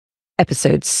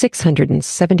Episode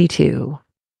 672.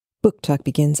 Book Talk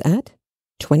begins at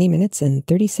 20 minutes and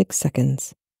 36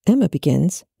 seconds. Emma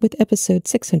begins with episode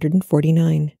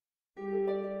 649.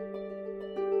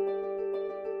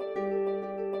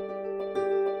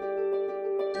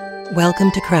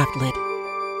 Welcome to CraftLit,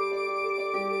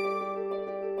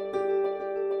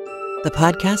 the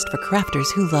podcast for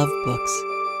crafters who love books.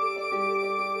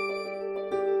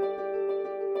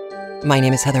 My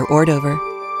name is Heather Ordover,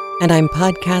 and I'm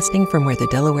podcasting from where the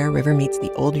Delaware River meets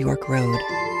the Old York Road,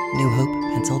 New Hope,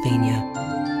 Pennsylvania.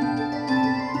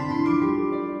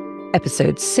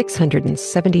 Episode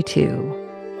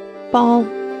 672. Fall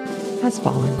has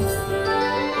fallen.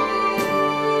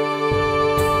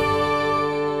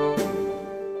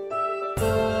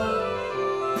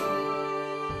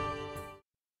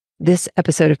 This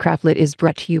episode of CraftLit is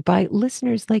brought to you by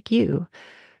listeners like you,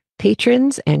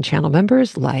 patrons and channel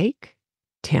members like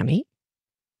Tammy,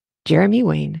 Jeremy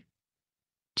Wayne,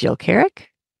 Jill Carrick,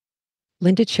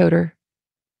 Linda Choder,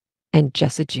 and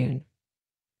Jessa June.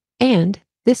 And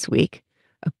this week,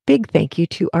 a big thank you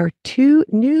to our two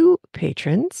new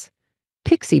patrons,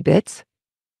 Pixie Bits.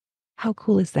 How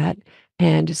cool is that?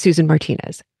 And Susan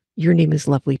Martinez. Your name is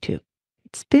lovely too.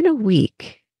 It's been a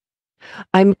week.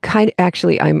 I'm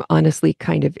honestly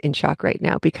kind of in shock right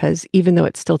now because even though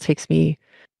it still takes me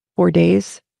 4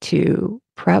 days to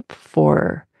prep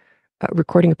for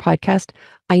recording a podcast,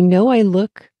 I know I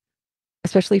look,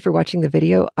 especially for watching the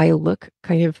video, I look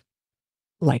kind of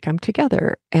like I'm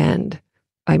together and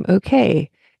I'm okay.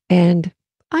 And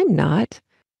I'm not.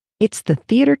 It's the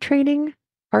theater training,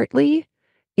 partly.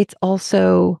 It's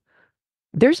also,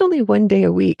 there's only one day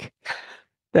a week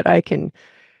that I can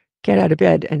get out of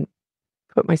bed and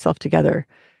put myself together,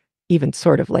 even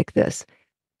sort of like this.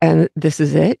 And this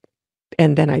is it.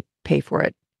 And then I pay for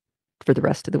it for the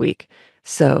rest of the week.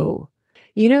 So,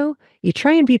 you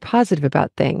try and be positive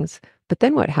about things, but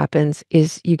then what happens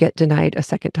is you get denied a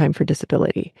second time for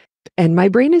disability. And my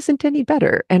brain isn't any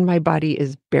better, and my body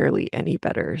is barely any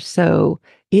better. So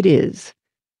it is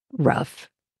rough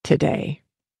today.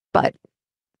 But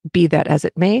be that as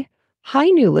it may, hi,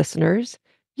 new listeners.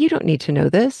 You don't need to know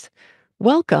this.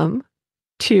 Welcome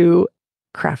to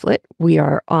CraftLit. We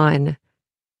are on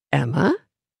Emma.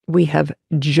 We have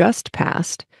just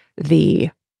passed the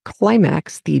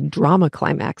climax, the drama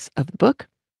climax of the book.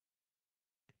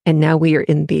 And now we are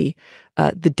in the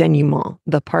denouement,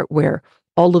 the part where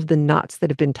all of the knots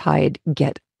that have been tied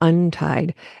get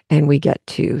untied, and we get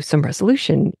to some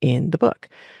resolution in the book.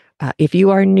 If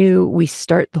you are new, we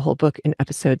start the whole book in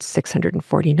episode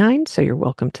 649, so you're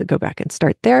welcome to go back and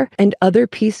start there. And other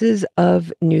pieces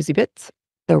of newsy bits.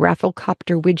 The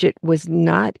Rafflecopter widget was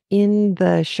not in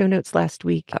the show notes last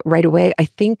week right away. I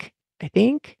think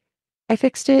I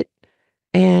fixed it,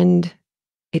 and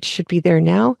it should be there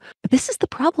now. But this is the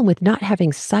problem with not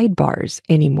having sidebars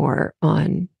anymore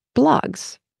on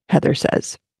blogs, Heather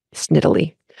says,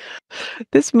 snittily.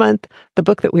 This month, the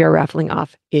book that we are raffling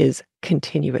off is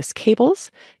Continuous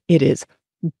Cables. It is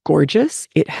gorgeous.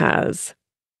 It has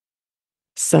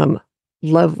some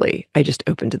lovely, I just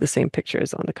opened to the same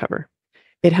pictures on the cover.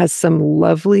 It has some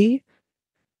lovely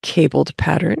cabled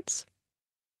patterns.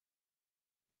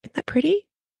 Isn't that pretty?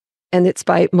 And it's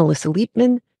by Melissa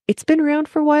Leapman. It's been around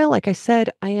for a while. Like I said,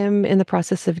 I am in the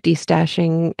process of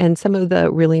destashing, and some of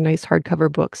the really nice hardcover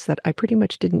books that I pretty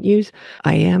much didn't use,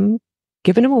 I am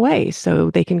giving them away so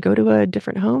they can go to a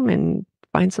different home and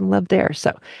find some love there.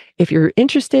 So if you're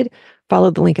interested,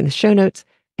 follow the link in the show notes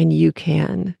and you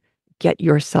can get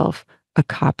yourself a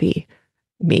copy.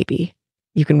 Maybe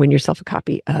you can win yourself a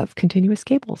copy of Continuous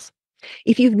Cables.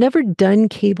 If you've never done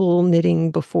cable knitting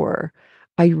before,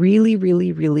 I really,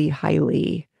 really, really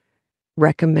highly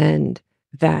recommend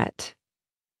that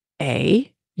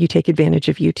you take advantage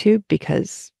of YouTube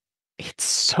because it's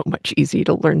so much easier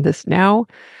to learn this now.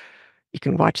 You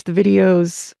can watch the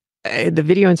videos, the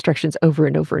video instructions over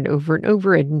and over and over and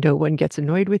over, and no one gets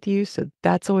annoyed with you. So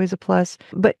that's always a plus.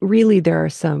 But really, there are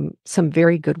some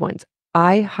very good ones.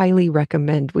 I highly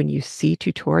recommend when you see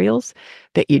tutorials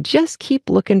that you just keep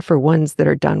looking for ones that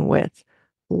are done with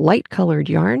light colored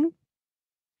yarn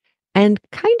and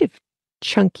kind of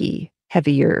chunky,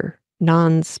 heavier,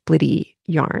 non-splitty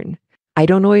yarn. I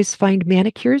don't always find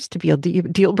manicures to be a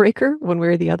deal breaker one way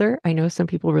or the other. I know some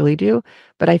people really do,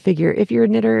 but I figure if you're a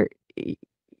knitter, you're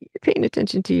paying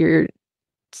attention to your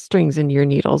strings and your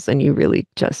needles, and you really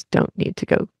just don't need to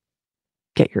go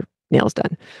get your nails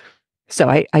done. So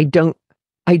I don't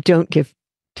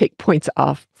take points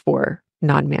off for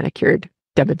non-manicured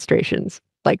demonstrations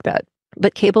like that.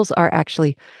 But cables are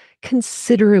actually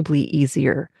considerably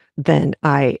easier than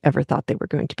I ever thought they were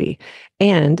going to be.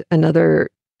 And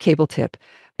another cable tip.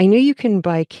 I know you can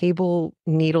buy cable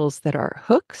needles that are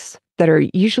hooks that are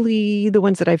usually the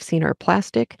ones that I've seen are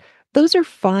plastic. Those are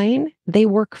fine. They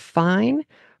work fine.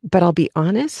 But I'll be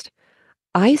honest,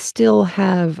 I still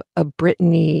have a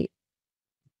Brittany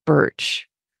Birch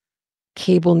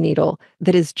cable needle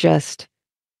that is just,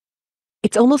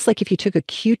 it's almost like if you took a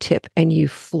Q-tip and you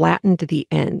flattened the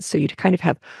ends. So you'd kind of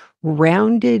have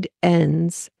rounded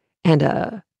ends and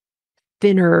a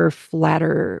thinner,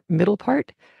 flatter middle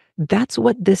part. That's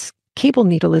what this cable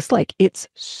needle is like. It's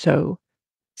so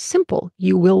simple.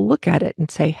 You will look at it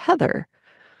and say, Heather,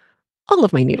 all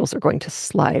of my needles are going to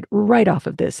slide right off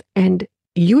of this. And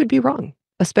you would be wrong,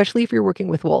 especially if you're working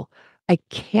with wool. I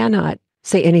cannot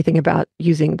say anything about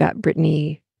using that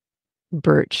Brittany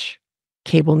Birch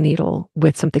cable needle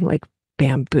with something like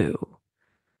bamboo.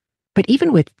 But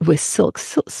even with silk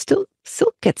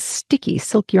gets sticky,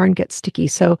 silk yarn gets sticky.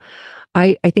 So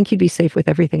I think you'd be safe with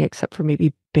everything except for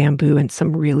maybe bamboo and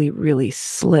some really, really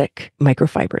slick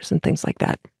microfibers and things like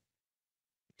that.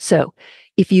 So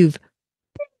if you've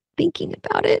been thinking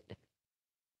about it,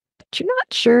 but you're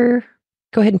not sure,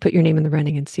 go ahead and put your name in the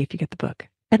running and see if you get the book.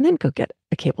 And then go get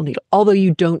a cable needle. Although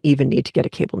you don't even need to get a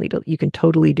cable needle. You can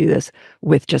totally do this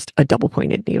with just a double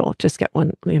pointed needle. Just get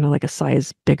one, like a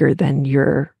size bigger than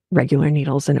your regular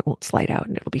needles and it won't slide out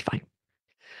and it'll be fine.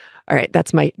 All right,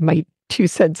 that's my 2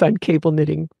 cents on cable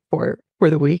knitting for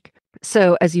the week.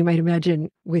 So as you might imagine,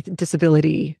 with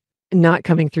disability not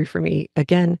coming through for me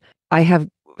again, I have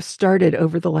started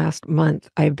over the last month.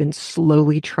 I've been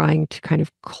slowly trying to kind of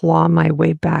claw my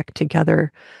way back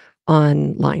together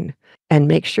online and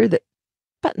make sure that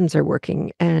buttons are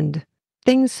working and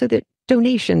things so that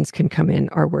donations can come in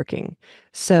are working.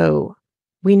 So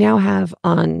we now have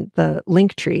on the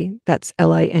link tree, that's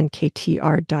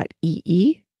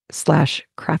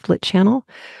linktr.ee/CraftLit channel.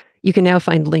 You can now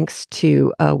find links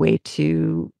to a way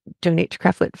to donate to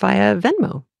CraftLit via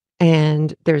Venmo.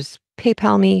 And there's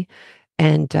PayPal Me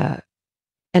and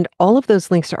all of those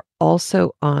links are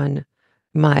also on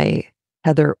my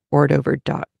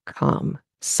heatherordover.com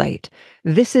site.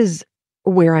 This is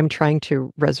where I'm trying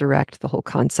to resurrect the whole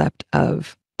concept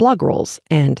of blog rolls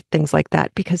and things like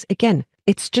that, because again,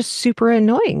 it's just super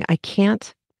annoying. I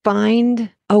can't find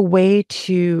a way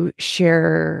to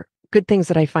share good things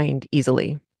that I find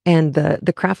easily. And the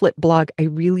CraftLit blog, I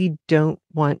really don't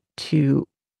want to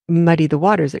muddy the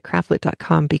waters at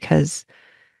craftlit.com because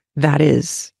that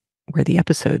is where the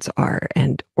episodes are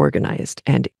and organized.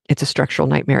 And it's a structural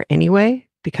nightmare anyway,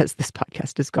 because this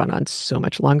podcast has gone on so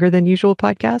much longer than usual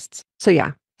podcasts. So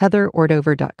yeah,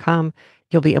 heatherordover.com.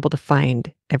 You'll be able to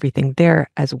find everything there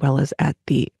as well as at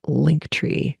the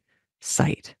Linktree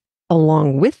site.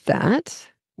 Along with that,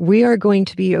 we are going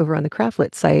to be over on the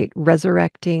CraftLit site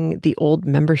resurrecting the old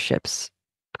memberships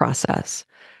process.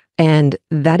 And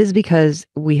that is because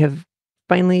we have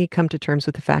finally come to terms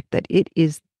with the fact that it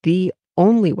is the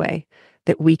only way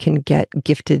that we can get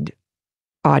gifted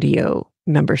audio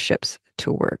memberships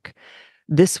to work.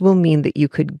 This will mean that you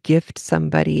could gift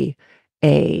somebody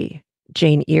a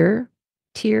Jane Eyre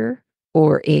tier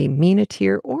or a Mina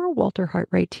tier or a Walter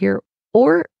Hartwright tier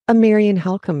or a Marian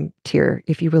Halcombe tier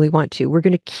if you really want to. We're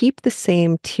going to keep the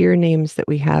same tier names that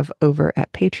we have over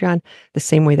at Patreon, the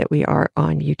same way that we are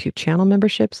on YouTube channel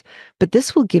memberships. But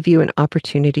this will give you an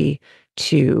opportunity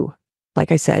to,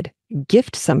 like I said,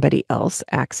 gift somebody else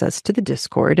access to the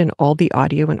Discord and all the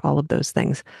audio and all of those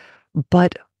things.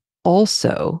 But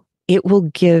also, it will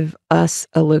give us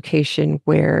a location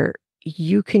where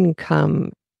you can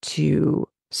come to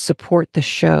support the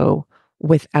show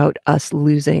without us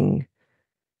losing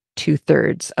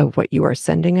 2/3 of what you are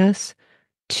sending us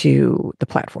to the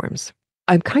platforms.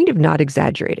 I'm kind of not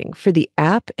exaggerating. For the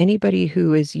app, anybody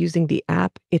who is using the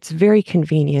app, it's very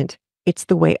convenient. It's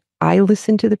the way I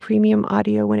listen to the premium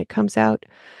audio when it comes out,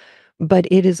 but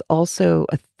it is also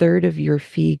 1/3 of your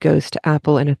fee goes to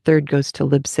Apple and 1/3 goes to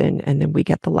Libsyn, and then we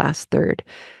get the last third.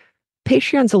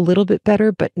 Patreon's a little bit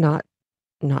better, but not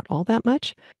all that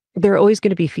much. There are always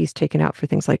going to be fees taken out for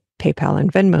things like PayPal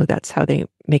and Venmo. That's how they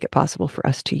make it possible for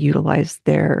us to utilize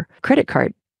their credit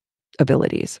card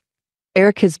abilities.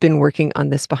 Eric has been working on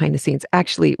this behind the scenes,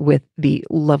 actually with the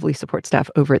lovely support staff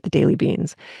over at the Daily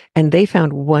Beans, and they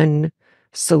found one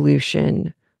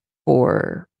solution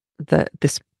for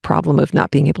this problem of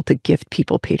not being able to gift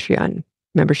people Patreon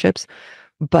memberships.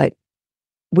 But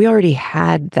we already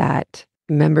had that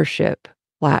membership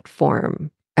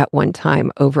platform at one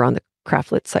time over on the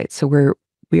CraftLit site. So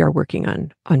we are working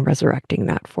on resurrecting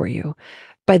that for you.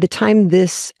 By the time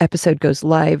this episode goes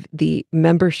live, the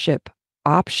membership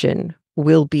option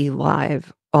will be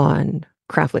live on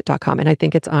craftlit.com. And I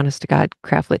think it's honest to God,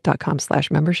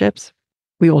 craftlit.com/memberships.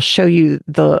 We will show you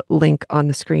the link on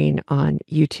the screen on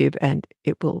YouTube, and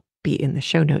it will be in the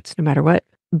show notes no matter what.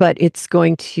 But it's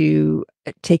going to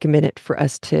take a minute for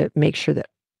us to make sure that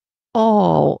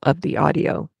all of the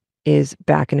audio is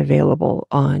back and available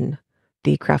on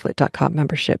the craftlit.com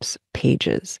memberships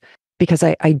pages, because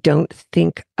I don't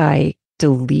think I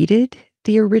deleted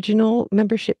the original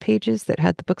membership pages that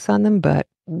had the books on them, but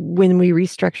when we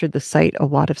restructured the site, a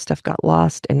lot of stuff got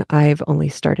lost, and I've only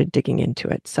started digging into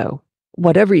it. So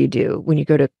whatever you do, when you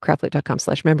go to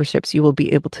craftlit.com/memberships, you will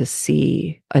be able to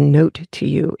see a note to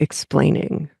you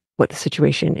explaining what the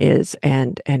situation is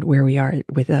and where we are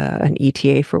with an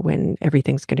ETA for when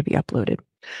everything's going to be uploaded.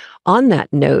 On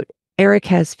that note, Eric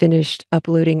has finished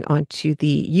uploading onto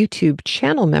the YouTube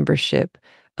channel membership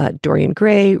Dorian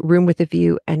Gray, Room with a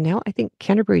View, and now I think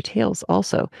Canterbury Tales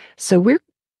also. So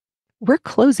we're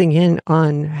closing in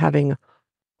on having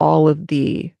all of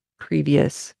the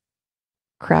previous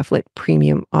CraftLit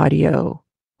premium audio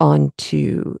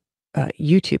onto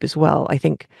YouTube as well. I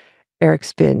think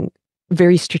Eric's been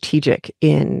very strategic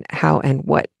in how and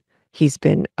what he's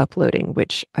been uploading,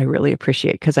 which I really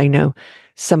appreciate, because I know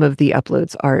some of the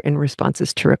uploads are in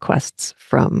responses to requests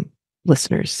from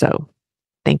listeners. So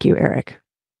thank you, Eric.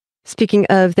 Speaking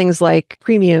of things like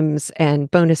premiums and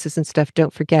bonuses and stuff,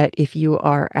 don't forget, if you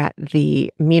are at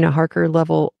the Mina Harker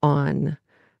level on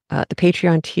the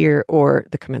Patreon tier or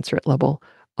the commensurate level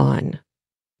on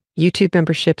YouTube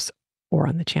memberships or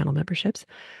on the channel memberships,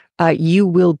 you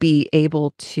will be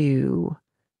able to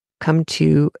come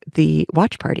to the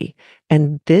watch party.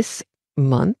 And this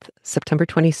month, September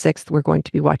 26th, we're going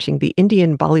to be watching the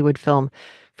Indian Bollywood film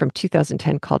from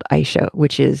 2010 called Aisha,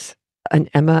 which is an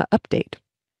Emma update,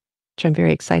 which I'm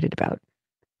very excited about.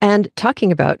 And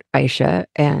talking about Aisha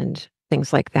and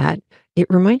things like that, it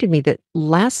reminded me that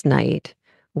last night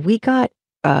we got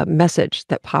a message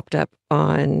that popped up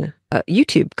on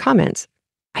YouTube comments.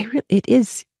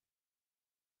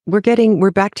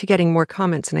 We're back to getting more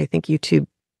comments, and I think YouTube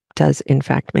does in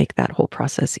fact make that whole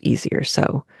process easier.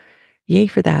 So yay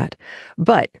for that.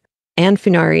 But Anne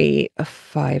Finari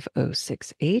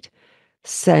 5068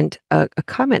 sent a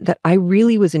comment that I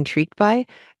really was intrigued by.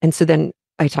 And so then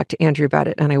I talked to Andrew about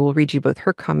it, and I will read you both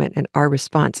her comment and our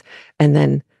response, and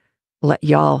then let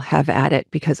y'all have at it,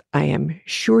 because I am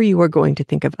sure you are going to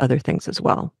think of other things as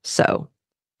well. So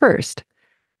first,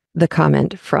 the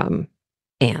comment from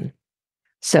Anne.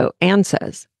 So Anne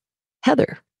says,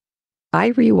 Heather,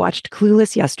 I rewatched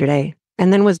Clueless yesterday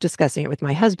and then was discussing it with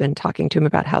my husband, talking to him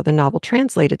about how the novel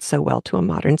translated so well to a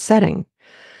modern setting.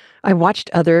 I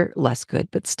watched other, less good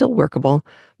but still workable,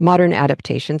 modern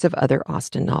adaptations of other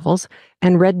Austen novels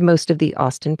and read most of the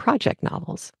Austen Project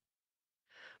novels.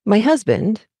 My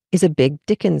husband is a big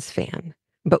Dickens fan,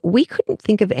 but we couldn't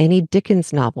think of any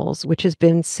Dickens novels which has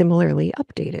been similarly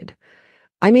updated.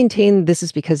 I maintain this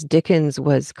is because Dickens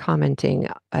was commenting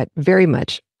very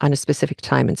much on a specific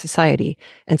time in society,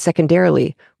 and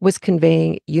secondarily was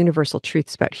conveying universal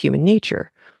truths about human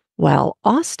nature, while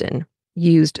Austen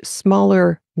used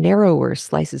smaller, narrower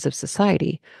slices of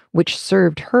society, which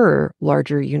served her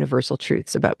larger universal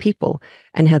truths about people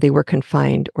and how they were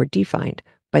confined or defined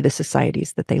by the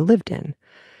societies that they lived in.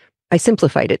 I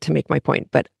simplified it to make my point,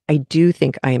 but I do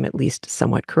think I am at least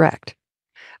somewhat correct.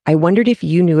 I wondered if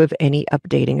you knew of any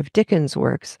updating of Dickens'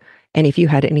 works, and if you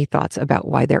had any thoughts about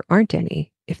why there aren't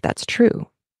any, if that's true.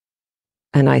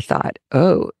 And I thought,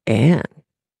 oh, Anne,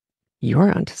 you're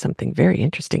onto something very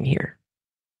interesting here.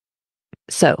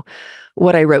 So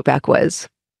what I wrote back was,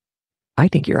 I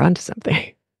think you're onto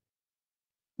something.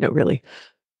 No, really.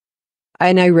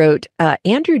 And I wrote,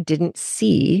 Andrew didn't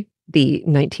see the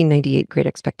 1998 Great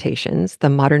Expectations, the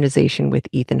modernization with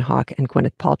Ethan Hawke and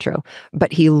Gwyneth Paltrow,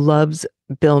 but he loves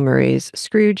Bill Murray's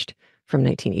Scrooged from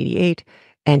 1988,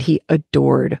 and he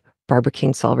adored Barbara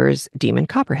Kingsolver's Demon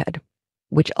Copperhead,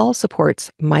 which all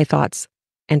supports my thoughts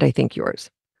and I think yours.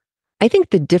 I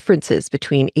think the differences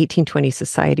between 1820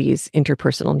 society's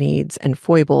interpersonal needs and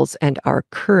foibles and our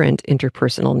current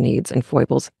interpersonal needs and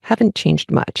foibles haven't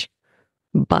changed much.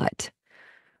 But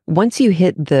once you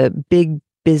hit the big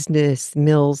business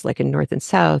mills like in North and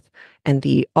South and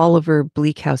the Oliver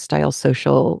Bleak House style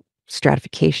social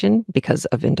stratification because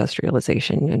of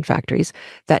industrialization and factories,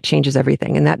 that changes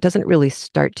everything. And that doesn't really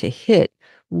start to hit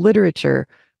literature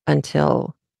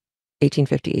until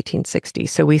 1850, 1860.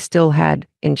 So we still had,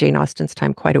 in Jane Austen's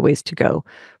time, quite a ways to go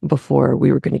before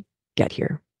we were going to get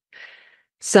here.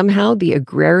 Somehow the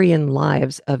agrarian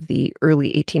lives of the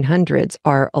early 1800s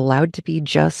are allowed to be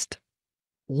just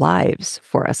lives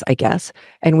for us, I guess.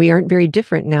 And we aren't very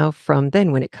different now from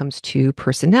then when it comes to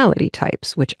personality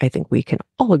types, which I think we can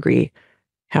all agree,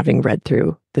 having read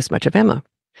through this much of Emma.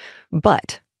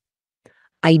 But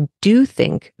I do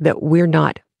think that we're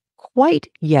not quite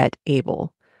yet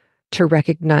able to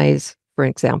recognize, for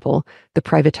example, the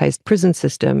privatized prison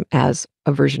system as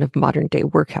a version of modern day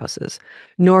workhouses,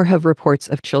 nor have reports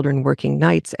of children working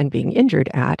nights and being injured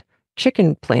at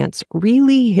chicken plants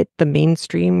really hit the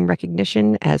mainstream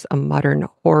recognition as a modern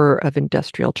horror of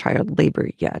industrial child labor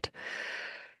yet.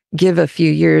 Give a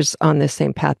few years on this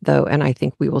same path, though, and I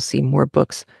think we will see more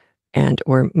books and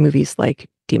or movies like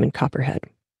Demon Copperhead.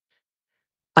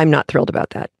 I'm not thrilled about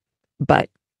that, but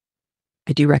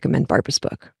I do recommend Barbara's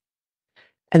book.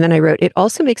 And then I wrote, it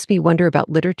also makes me wonder about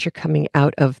literature coming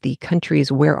out of the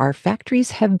countries where our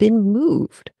factories have been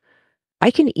moved.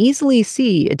 I can easily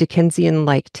see a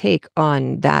Dickensian-like take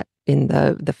on that in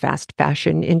the fast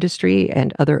fashion industry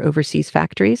and other overseas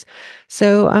factories.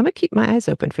 So I'm going to keep my eyes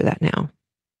open for that now.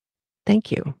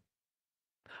 Thank you.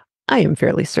 I am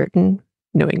fairly certain,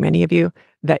 knowing many of you,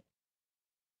 that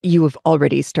you have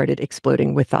already started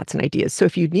exploding with thoughts and ideas. So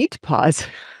if you need to pause,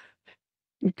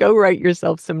 go write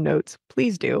yourself some notes.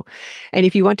 Please do. And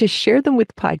if you want to share them with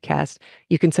the podcast,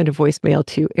 you can send a voicemail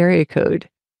to area code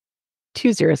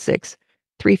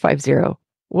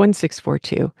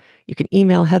 206-350-1642. You can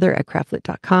email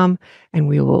heather@craftlit.com and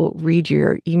we will read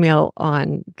your email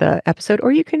on the episode.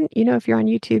 Or you can, if you're on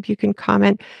YouTube, you can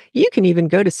comment. You can even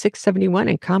go to 671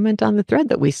 and comment on the thread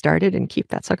that we started and keep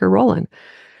that sucker rolling.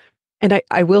 And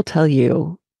I will tell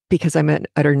you, because I'm an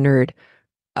utter nerd,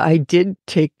 I did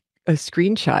take a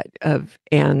screenshot of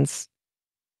Anne's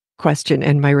question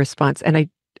and my response, and I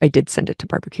did send it to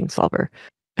Barbara Kingsolver.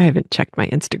 I haven't checked my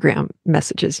Instagram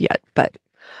messages yet, but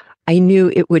I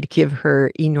knew it would give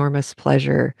her enormous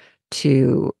pleasure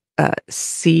to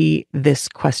see this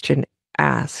question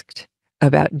asked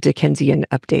about Dickensian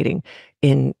updating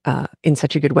in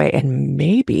such a good way. And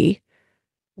maybe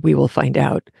we will find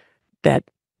out that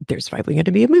there's finally going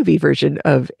to be a movie version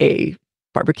of a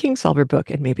Barbara Kingsolver book,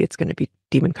 and maybe it's going to be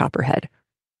Demon Copperhead.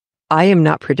 I am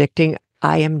not predicting.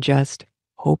 I am just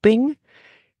hoping,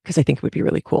 because I think it would be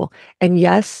really cool. And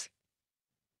yes,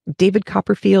 David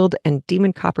Copperfield and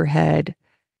Demon Copperhead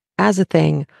as a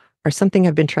thing are something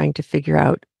I've been trying to figure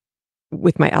out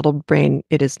with my adult brain.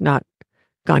 It has not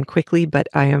gone quickly, but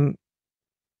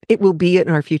it will be in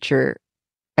our future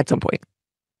at some point,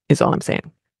 is all I'm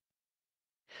saying.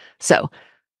 So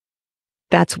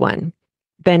that's one.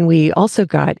 Then we also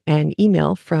got an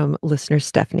email from listener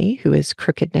Stephanie, who is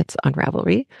Crooked Knits on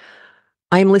Ravelry.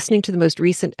 I'm listening to the most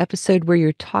recent episode where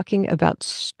you're talking about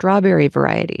strawberry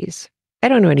varieties. I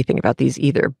don't know anything about these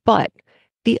either, but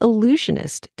The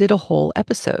Illusionist did a whole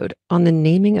episode on the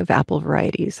naming of apple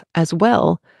varieties, as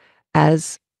well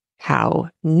as how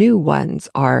new ones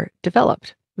are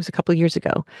developed. It was a couple of years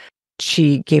ago.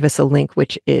 She gave us a link,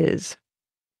 which is,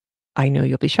 I know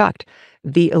you'll be shocked,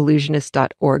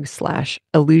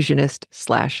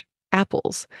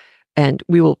 theillusionist.org/illusionist/apples. And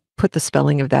we will put the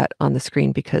spelling of that on the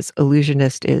screen because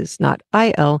illusionist is not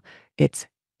I-L, it's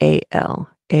A-L,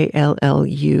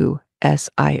 ALLUSIONIST,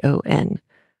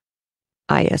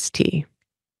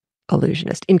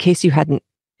 illusionist. In case you hadn't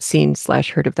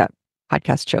seen/heard of that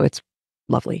podcast show, it's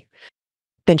lovely.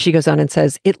 Then she goes on and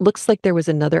says, it looks like there was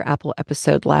another Apple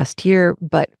episode last year,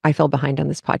 but I fell behind on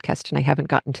this podcast and I haven't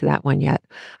gotten to that one yet.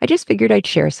 I just figured I'd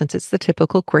share since it's the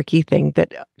typical quirky thing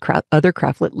that other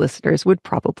CraftLit listeners would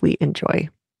probably enjoy.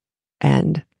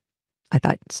 And I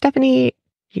thought, Stephanie,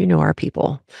 you know our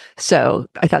people. So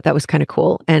I thought that was kind of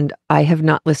cool. And I have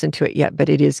not listened to it yet, but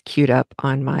it is queued up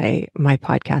on my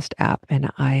podcast app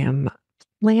and I am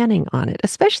planning on it,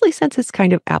 especially since it's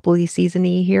kind of Apple-y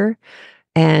season-y here.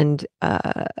 And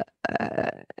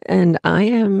I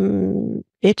am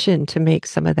itching to make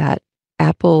some of that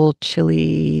apple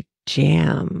chili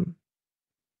jam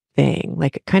thing,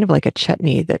 like kind of like a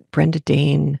chutney that Brenda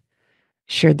Dane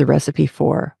shared the recipe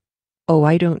for. Oh,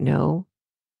 I don't know,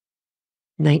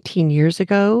 19 years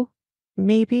ago,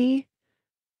 maybe.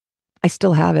 I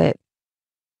still have it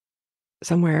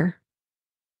somewhere.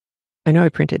 I know I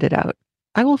printed it out.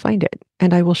 I will find it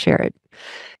and I will share it.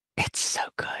 It's so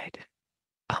good.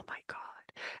 Oh my God.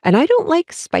 And I don't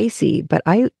like spicy, but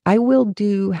I will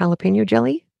do jalapeno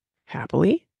jelly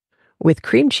happily with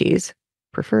cream cheese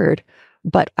preferred.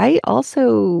 But I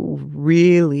also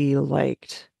really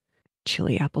liked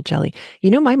chili apple jelly.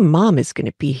 My mom is going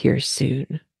to be here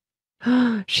soon.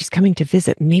 She's coming to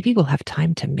visit. Maybe we'll have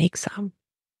time to make some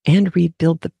and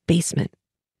rebuild the basement.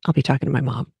 I'll be talking to my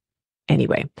mom.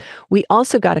 Anyway, we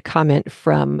also got a comment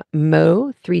from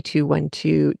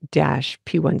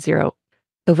Mo3212-P10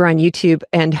 over on YouTube.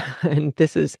 And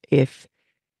this is, if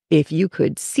you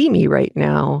could see me right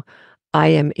now, I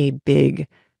am a big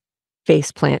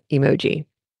faceplant emoji.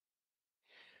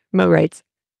 Mo writes,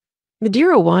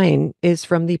 Madeira wine is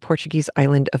from the Portuguese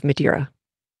island of Madeira.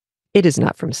 It is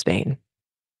not from Spain.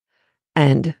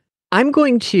 And I'm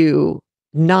going to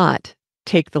not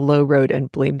take the low road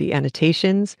and blame the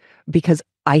annotations because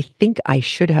I think I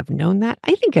should have known that.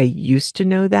 I think I used to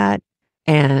know that.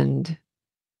 And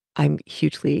I'm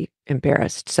hugely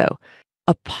embarrassed. So,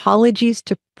 apologies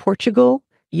to Portugal.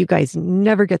 You guys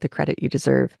never get the credit you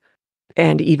deserve.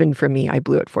 And even from me, I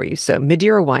blew it for you. So,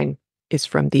 Madeira wine is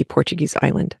from the Portuguese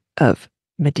island of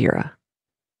Madeira,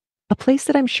 a place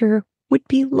that I'm sure would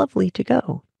be lovely to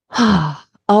go.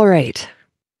 All right.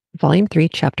 Volume 3,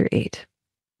 Chapter 8,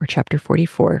 or Chapter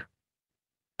 44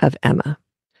 of Emma.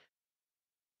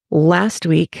 Last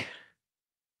week,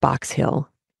 Box Hill,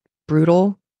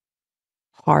 brutal,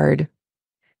 hard.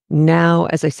 Now,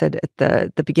 as I said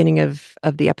at the beginning of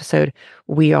the episode,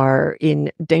 we are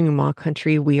in denouement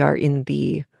country. We are in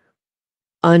the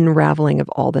unraveling of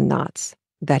all the knots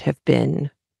that have been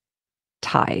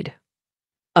tied,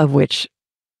 of which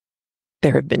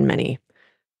there have been many.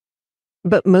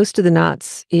 But most of the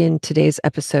knots in today's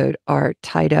episode are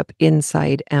tied up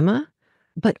inside Emma,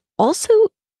 but also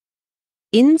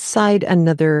inside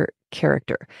another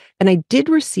character. And I did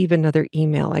receive another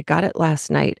email. I got it last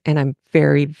night, and I'm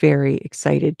very, very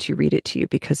excited to read it to you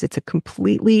because it's a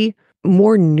completely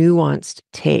more nuanced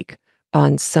take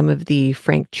on some of the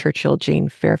Frank Churchill, Jane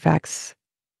Fairfax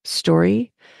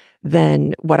story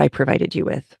than what I provided you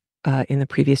with in the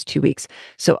previous 2 weeks.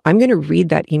 So I'm going to read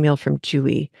that email from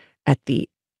Julie at the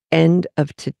end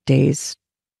of today's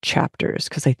chapters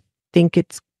because I think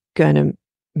it's going to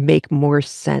make more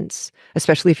sense,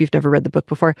 especially if you've never read the book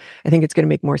before. I think it's going to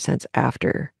make more sense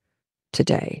after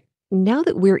today. Now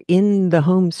that we're in the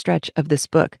home stretch of this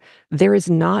book, there is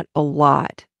not a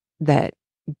lot that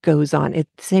goes on. The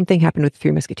same thing happened with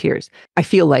Three Musketeers. I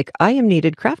feel like I am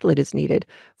needed, CraftLit is needed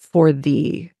for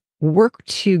the work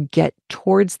to get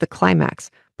towards the climax.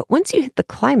 But once you hit the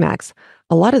climax,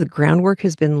 a lot of the groundwork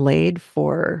has been laid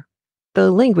for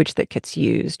the language that gets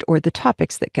used or the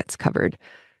topics that get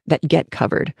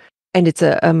covered. And it's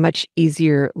a much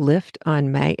easier lift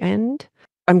on my end.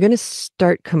 I'm going to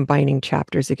start combining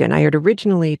chapters again. I had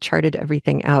originally charted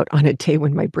everything out on a day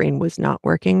when my brain was not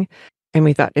working, and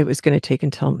we thought it was going to take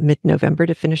until mid-November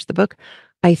to finish the book.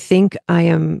 I think I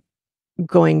am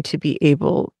going to be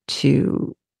able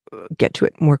to get to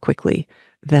it more quickly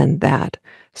than that.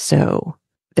 So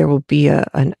there will be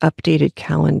an updated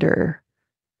calendar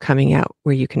coming out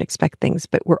where you can expect things,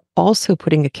 but we're also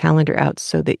putting a calendar out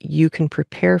so that you can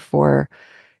prepare for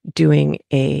doing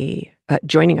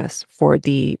joining us for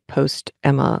the post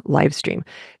Emma live stream.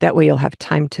 That way you'll have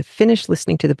time to finish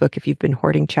listening to the book if you've been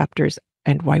hoarding chapters,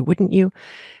 and why wouldn't you?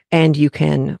 And you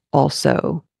can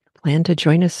also plan to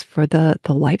join us for the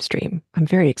live stream. I'm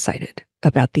very excited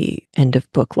about the end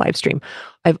of book live stream.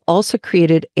 I've also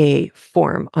created a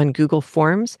form on Google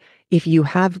Forms. If you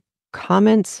have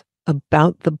comments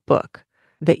about the book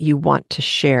that you want to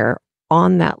share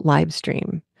on that live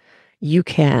stream, you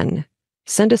can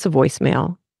send us a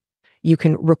voicemail. You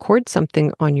can record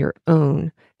something on your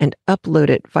own and upload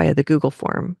it via the Google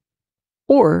form,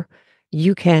 or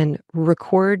you can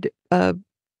record a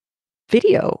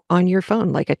video on your phone,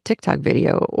 like a TikTok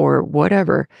video or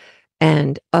whatever,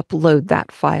 and upload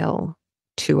that file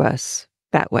to us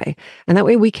that way. And that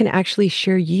way we can actually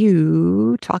share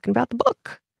you talking about the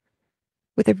book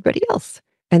with everybody else.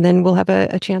 And then we'll have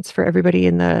a chance for everybody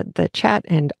in the chat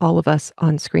and all of us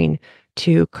on screen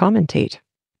to commentate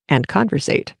and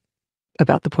conversate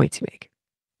about the points you make.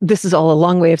 This is all a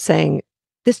long way of saying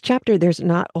this chapter, there's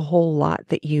not a whole lot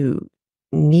that you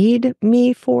need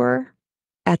me for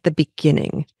at the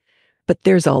beginning, but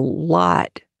there's a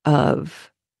lot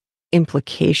of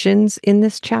implications in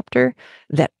this chapter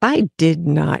that I did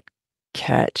not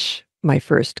catch my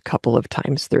first couple of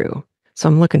times through. So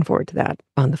I'm looking forward to that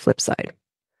on the flip side.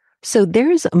 So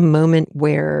there's a moment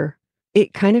where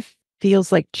it kind of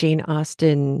feels like Jane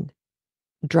Austen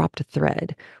dropped a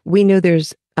thread. We know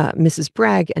there's Mrs.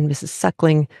 Bragg and Mrs.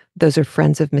 Suckling. Those are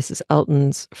friends of Mrs.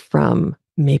 Elton's from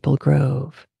Maple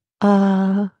Grove.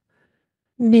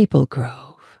 Maple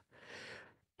Grove.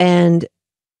 And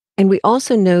we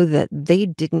also know that they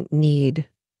didn't need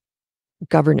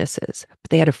governesses, but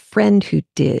they had a friend who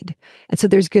did. And so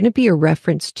there's going to be a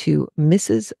reference to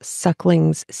Mrs.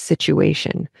 Suckling's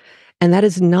situation. And that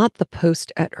is not the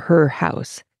post at her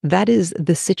house. That is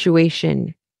the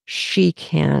situation she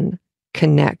can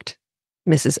connect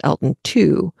Mrs. Elton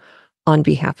to on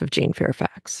behalf of Jane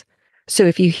Fairfax. So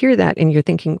if you hear that and you're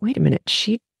thinking, wait a minute,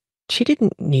 she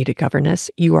didn't need a governess,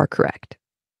 you are correct.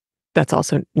 That's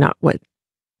also not what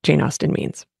Jane Austen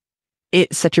means.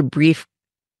 It's such a brief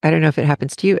I don't know if it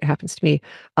happens to you. It happens to me.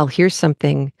 I'll hear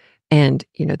something and,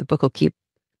 the book will keep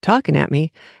talking at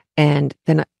me. And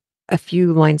then a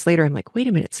few lines later, I'm like, wait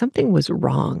a minute, something was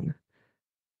wrong.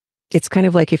 It's kind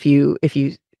of like if you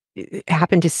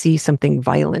happen to see something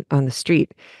violent on the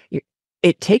street, you,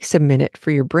 it takes a minute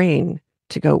for your brain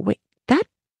to go, wait, that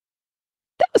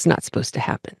that was not supposed to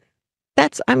happen.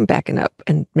 I'm backing up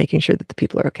and making sure that the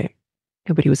people are okay.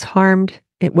 Nobody was harmed.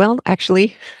 Well,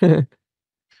 actually,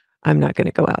 I'm not going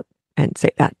to go out and say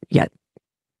that yet.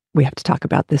 We have to talk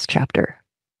about this chapter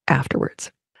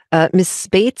afterwards. Miss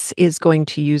Bates is going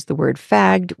to use the word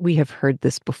fagged. We have heard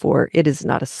this before. It is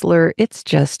not a slur. It's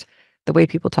just the way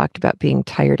people talked about being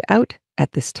tired out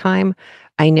at this time.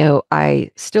 I know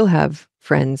I still have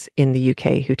friends in the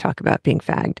UK who talk about being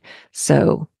fagged.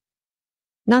 So,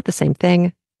 not the same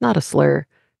thing, not a slur,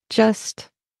 just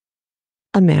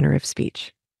a manner of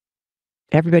speech.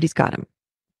 Everybody's got them.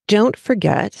 Don't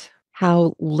forget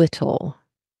how little,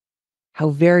 how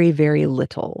very, very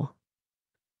little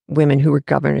women who were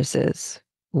governesses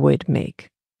would make.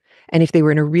 And if they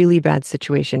were in a really bad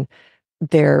situation,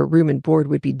 their room and board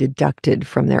would be deducted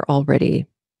from their already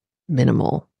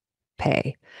minimal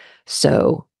pay.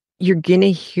 So you're going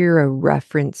to hear a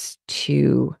reference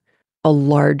to a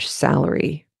large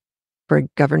salary for a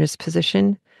governess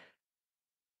position,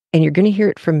 and you're going to hear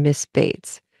it from Miss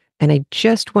Bates. And I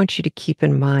just want you to keep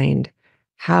in mind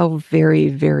how very,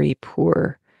 very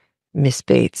poor Miss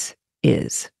Bates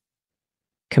is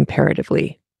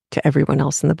comparatively to everyone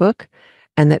else in the book,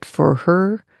 and that for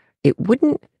her, it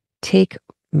wouldn't take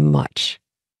much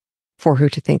for her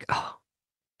to think, oh,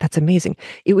 that's amazing.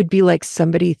 It would be like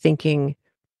somebody thinking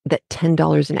that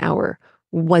 $10 an hour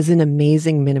was an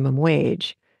amazing minimum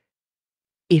wage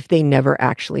if they never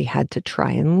actually had to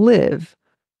try and live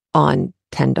on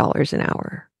 $10 an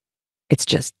hour.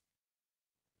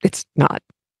 It's not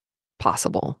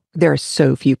possible. There are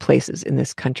so few places in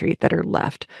this country that are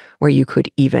left where you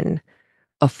could even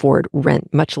afford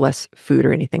rent, much less food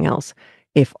or anything else,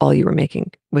 if all you were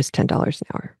making was $10 an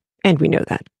hour. And we know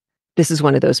that. This is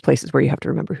one of those places where you have to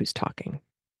remember who's talking.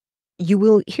 You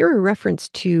will hear a reference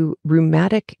to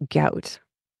rheumatic gout.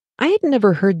 I had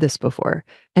never heard this before.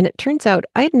 And it turns out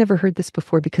I had never heard this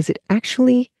before because it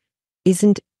actually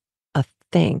isn't a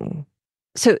thing.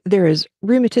 So there is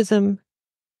rheumatism,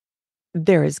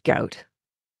 there is gout.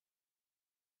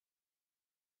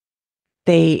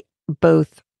 They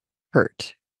both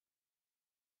hurt.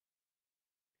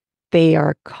 They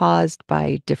are caused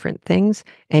by different things.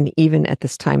 And even at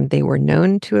this time, they were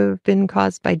known to have been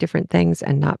caused by different things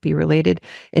and not be related.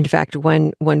 In fact,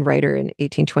 one writer in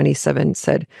 1827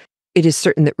 said, "It is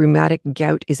certain that rheumatic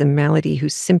gout is a malady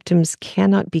whose symptoms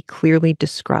cannot be clearly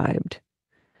described."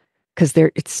 Because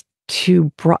it's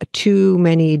too broad, too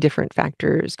many different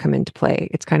factors come into play.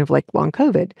 It's kind of like long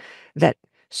COVID, that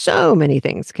so many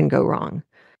things can go wrong.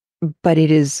 But it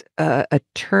is a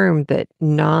term that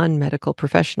non-medical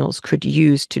professionals could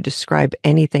use to describe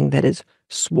anything that is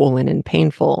swollen and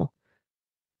painful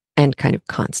and kind of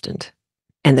constant.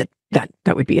 And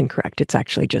that would be incorrect. It's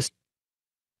actually just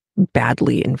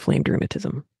badly inflamed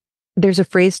rheumatism. There's a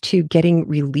phrase to getting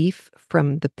relief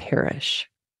from the parish.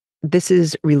 This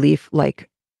is relief like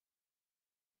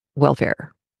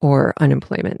welfare or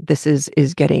unemployment. This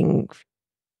is getting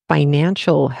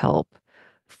financial help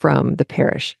from the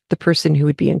parish. The person who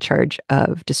would be in charge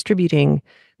of distributing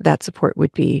that support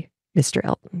would be Mr.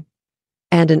 Elton.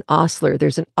 And an ostler,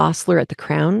 there's an ostler at the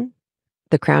Crown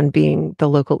being the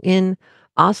local inn.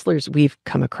 Ostlers we've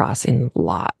come across in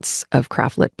lots of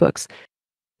CraftLit books.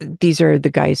 These are the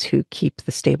guys who keep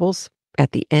the stables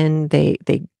at the inn. They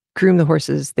groom the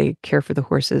horses, they care for the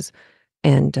horses,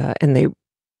 and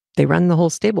they run the whole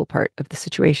stable part of the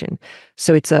situation.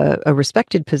 So it's a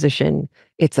respected position.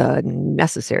 It's a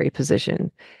necessary position.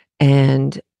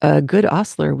 And a good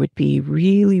ostler would be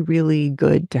really, really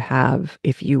good to have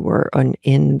if you were an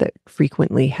inn that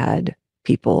frequently had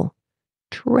people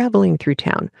traveling through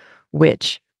town,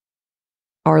 which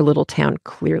our little town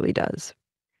clearly does.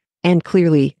 And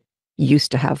clearly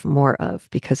used to have more of,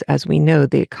 because as we know,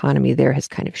 the economy there has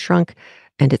kind of shrunk,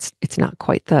 and it's not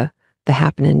quite the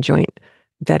happening joint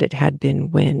that it had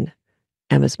been when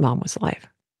Emma's mom was alive.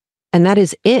 And that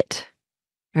is it.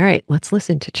 All right, let's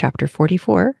listen to chapter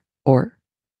 44, or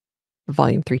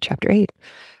volume 3, chapter 8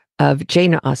 of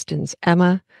Jane Austen's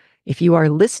Emma. If you are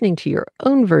listening to your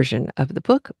own version of the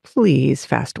book, please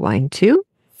fast wind to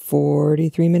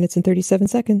 43 minutes and 37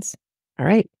 seconds. All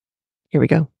right, here we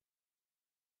go.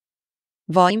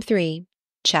 Volume 3,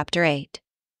 Chapter 8.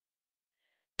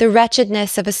 The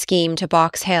wretchedness of a scheme to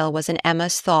Box Hill was in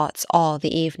Emma's thoughts all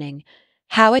the evening.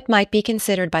 How it might be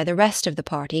considered by the rest of the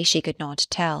party she could not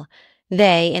tell.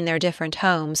 They, in their different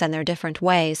homes and their different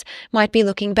ways, might be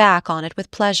looking back on it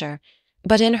with pleasure.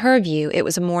 But in her view it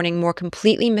was a morning more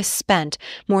completely misspent,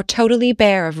 more totally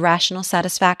bare of rational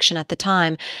satisfaction at the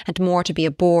time, and more to be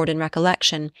abhorred in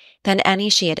recollection, than any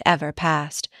she had ever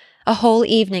passed. A whole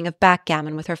evening of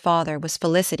backgammon with her father was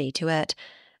felicity to it.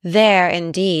 There,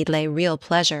 indeed, lay real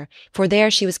pleasure, for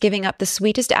there she was giving up the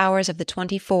sweetest hours of the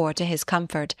 24 to his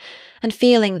comfort, and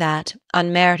feeling that,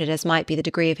 unmerited as might be the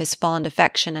degree of his fond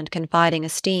affection and confiding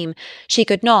esteem, she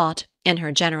could not, in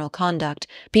her general conduct,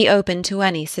 be open to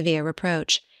any severe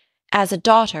reproach. As a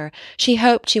daughter, she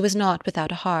hoped she was not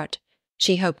without a heart.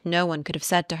 She hoped no one could have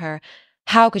said to her,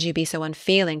 "How could you be so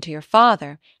unfeeling to your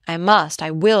father? I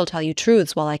will tell you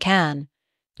truths while I can."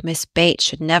 Miss Bates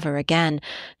should never again.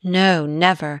 No,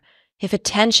 never. If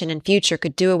attention in future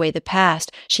could do away the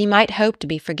past, she might hope to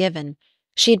be forgiven.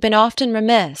 She had been often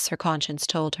remiss, her conscience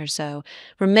told her so.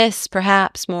 Remiss,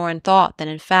 perhaps, more in thought than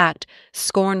in fact,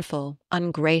 scornful,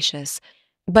 ungracious.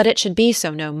 But it should be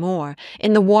so no more.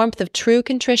 In the warmth of true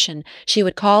contrition, she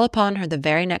would call upon her the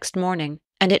very next morning,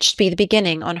 and it should be the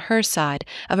beginning, on her side,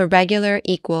 of a regular,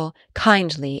 equal,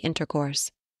 kindly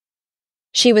intercourse.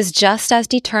 She was just as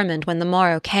determined when the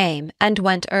morrow came, and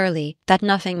went early, that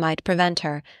nothing might prevent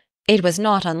her. It was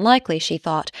not unlikely, she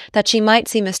thought, that she might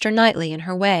see Mr. Knightley in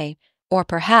her way, or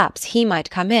perhaps he might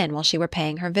come in while she were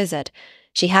paying her visit.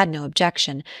 She had no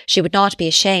objection. She would not be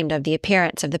ashamed of the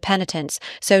appearance of the penitence,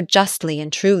 so justly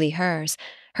and truly hers.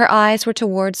 Her eyes were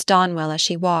towards Donwell as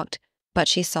she walked, but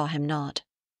she saw him not.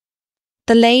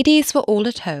 The ladies were all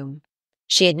at home.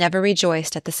 She had never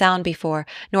rejoiced at the sound before,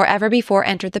 nor ever before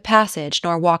entered the passage,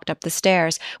 nor walked up the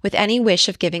stairs, with any wish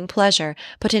of giving pleasure,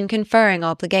 but in conferring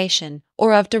obligation,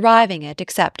 or of deriving it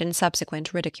except in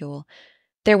subsequent ridicule.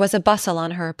 There was a bustle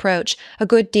on her approach, a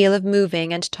good deal of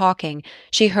moving and talking.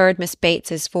 She heard Miss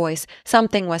Bates's voice.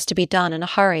 Something was to be done in a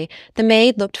hurry. The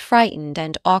maid looked frightened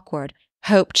and awkward,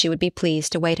 hoped she would be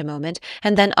pleased to wait a moment,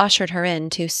 and then ushered her in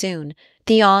too soon.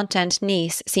 The aunt and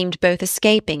niece seemed both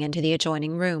escaping into the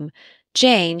adjoining room.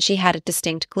 Jane she had a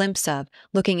distinct glimpse of,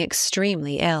 looking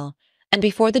extremely ill, and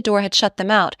before the door had shut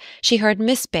them out, she heard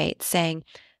Miss Bates saying,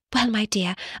 "Well, my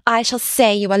dear, I shall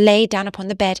say you are laid down upon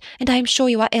the bed, and I am sure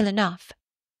you are ill enough."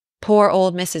 Poor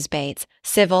old Mrs. Bates,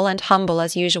 civil and humble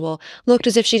as usual, looked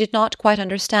as if she did not quite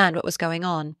understand what was going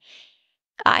on.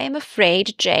 "I am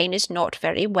afraid Jane is not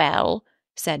very well,"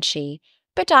 said she,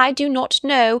 "but I do not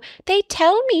know. They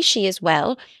tell me she is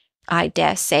well. I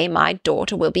dare say my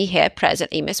daughter will be here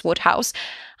presently, Miss Woodhouse.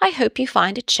 I hope you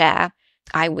find a chair.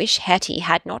 I wish Hetty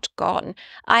had not gone.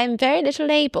 I am very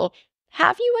little able.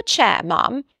 Have you a chair,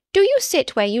 ma'am? Do you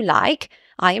sit where you like?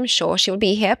 I am sure she will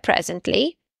be here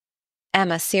presently."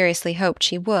 Emma seriously hoped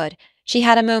she would. She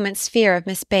had a moment's fear of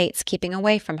Miss Bates keeping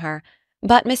away from her.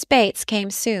 But Miss Bates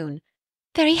came soon.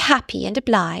 "Very happy and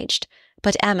obliged."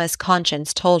 But Emma's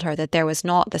conscience told her that there was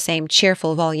not the same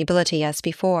cheerful volubility as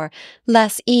before,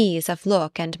 less ease of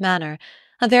look and manner.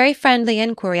 A very friendly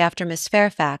inquiry after Miss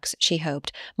Fairfax, she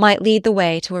hoped, might lead the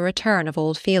way to a return of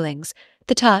old feelings.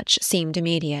 The touch seemed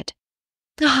immediate.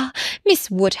 "Ah, Miss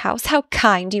Woodhouse, how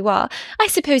kind you are! I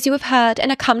suppose you have heard,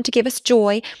 and are come to give us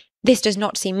joy. This does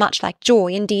not seem much like joy,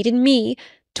 indeed, in me,"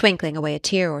 twinkling away a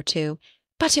tear or two.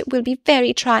 "But it will be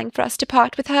very trying for us to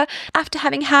part with her, after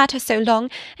having had her so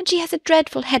long, and she has a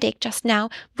dreadful headache just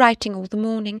now, writing all the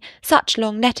morning. Such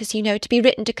long letters, you know, to be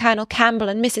written to Colonel Campbell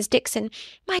and Mrs. Dixon.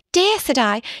 'My dear,' said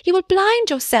I, 'you will blind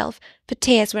yourself,' for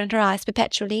tears were in her eyes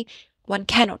perpetually. One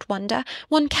cannot wonder,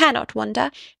 one cannot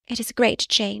wonder. It is a great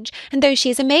change, and though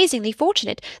she is amazingly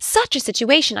fortunate, such a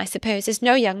situation, I suppose, as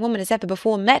no young woman has ever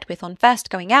before met with on first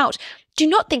going out. Do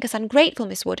not think us ungrateful,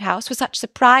 Miss Woodhouse, for such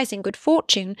surprising good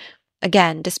fortune,"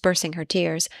 again dispersing her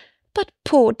tears. "But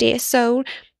poor dear soul,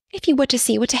 if you were to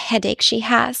see what a headache she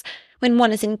has! When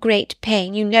one is in great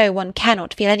pain, you know one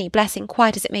cannot feel any blessing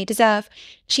quite as it may deserve.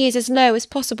 She is as low as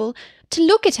possible. To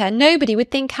look at her, nobody would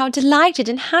think how delighted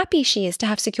and happy she is to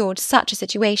have secured such a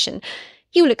situation.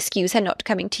 You will excuse her not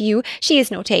coming to you. She is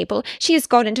not able. She has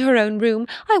gone into her own room.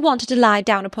 I want her to lie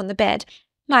down upon the bed.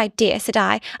 'My dear,' said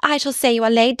I shall say you are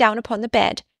laid down upon the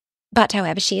bed.' But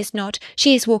however she is not.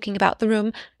 She is walking about the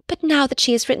room. But now that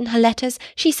she has written her letters,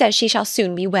 she says she shall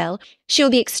soon be well. She will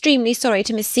be extremely sorry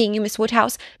to miss seeing you, Miss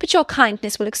Woodhouse, but your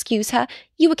kindness will excuse her.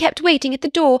 You were kept waiting at the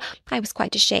door. I was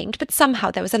quite ashamed, but somehow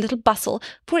there was a little bustle,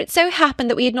 for it so happened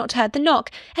that we had not heard the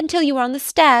knock, and till you were on the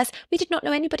stairs we did not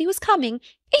know anybody was coming.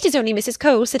 'It is only Mrs.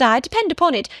 Cole,' said I, 'depend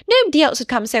upon it. Nobody else had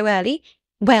come so early.'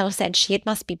 'Well,' said she, 'it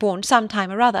must be borne some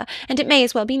time or other, and it may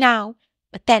as well be now.'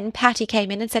 But then Patty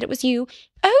came in and said it was you.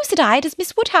 'Oh,' said I, 'it is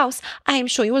Miss Woodhouse. I am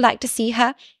sure you will like to see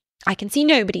her.' I can see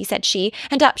nobody, said she,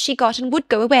 and up she got and would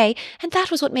go away, and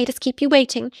that was what made us keep you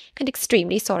waiting, and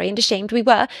extremely sorry and ashamed we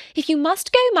were. If you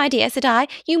must go, my dear, said I,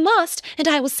 you must, and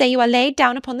I will say you are laid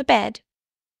down upon the bed.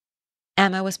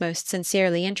 Emma was most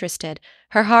sincerely interested.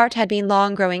 Her heart had been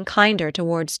long growing kinder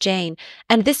towards Jane,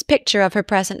 and this picture of her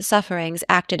present sufferings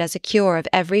acted as a cure of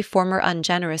every former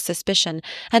ungenerous suspicion,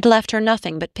 and left her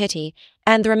nothing but pity,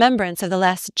 and the remembrance of the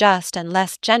less just and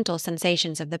less gentle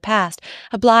sensations of the past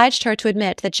obliged her to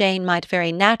admit that Jane might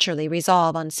very naturally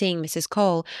resolve on seeing Mrs.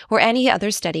 Cole or any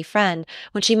other steady friend,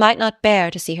 when she might not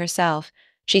bear to see herself.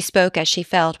 She spoke as she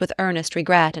felt, with earnest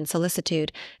regret and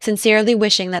solicitude, sincerely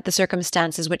wishing that the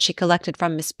circumstances which she collected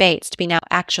from Miss Bates to be now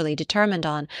actually determined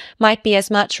on might be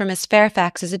as much for Miss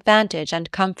Fairfax's advantage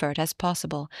and comfort as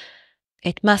possible.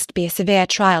 It must be a severe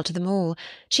trial to them all.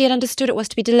 She had understood it was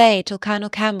to be delayed till Colonel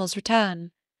Campbell's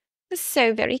return.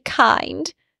 So very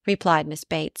kind, replied Miss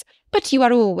Bates, but you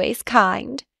are always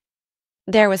kind.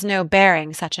 There was no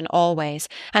bearing such an always,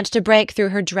 and to break through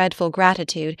her dreadful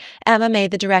gratitude, Emma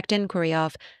made the direct inquiry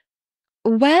of,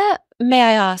 "Where, may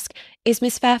I ask, is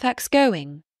Miss Fairfax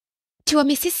going?" "To a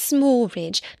Mrs.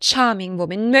 Smallridge, charming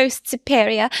woman, most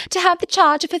superior, to have the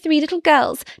charge of her 3 little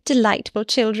girls, delightful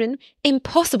children.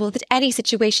 Impossible that any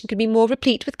situation could be more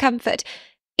replete with comfort.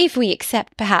 If we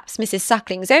except perhaps Mrs.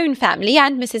 Suckling's own family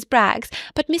and Mrs. Bragg's,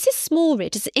 but Mrs.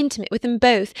 Smallridge is intimate with them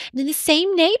both, and in the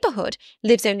same neighbourhood,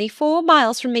 lives only 4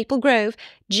 miles from Maple Grove.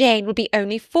 Jane will be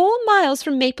only 4 miles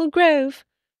from Maple Grove."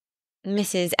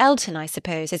 "Mrs. Elton, I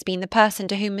suppose, has been the person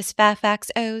to whom Miss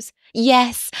Fairfax owes?"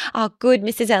 "Yes, our good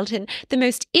Mrs. Elton, the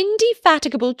most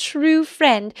indefatigable true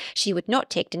friend. She would not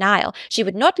take denial. She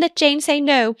would not let Jane say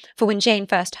no, for when Jane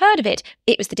first heard of it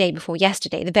was the day before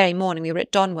yesterday, the very morning we were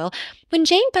at Donwell, when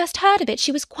Jane first heard of it,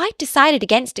 she was quite decided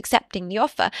against accepting the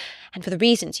offer, and for the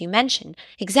reasons you mention.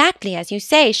 Exactly as you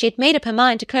say, she had made up her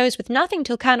mind to close with nothing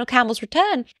till Colonel Campbell's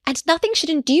return, and nothing should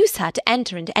induce her to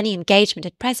enter into any engagement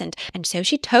at present, and so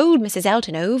she told Mrs.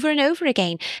 Elton over and over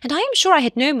again, and I am sure I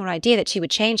had no more idea that she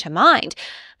would change her mind.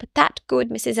 But that good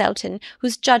Mrs. Elton,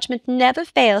 whose judgment never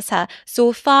fails her,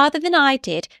 saw farther than I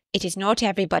did. It is not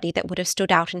everybody that would have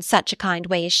stood out in such a kind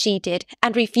way as she did,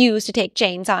 and refused to take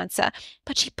Jane's answer.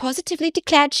 But she positively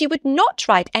declared she would not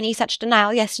write any such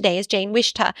denial yesterday as Jane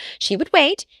wished her. She would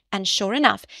wait, and sure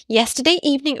enough, yesterday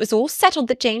evening it was all settled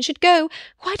that Jane should go.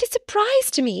 Quite a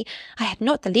surprise to me. I had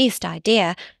not the least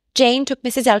idea. Jane took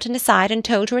Mrs. Elton aside and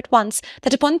told her at once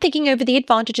that upon thinking over the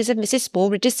advantages of Mrs.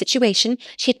 Smallridge's situation,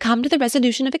 she had come to the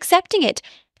resolution of accepting it.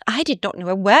 I did not know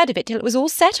a word of it till it was all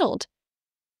settled."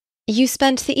 "You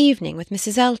spent the evening with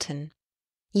Mrs. Elton?"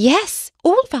 "Yes,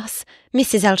 all of us.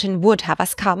 Mrs. Elton would have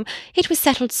us come. It was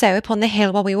settled so upon the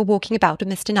hill while we were walking about with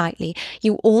Mr. Knightley.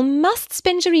 You all must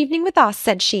spend your evening with us,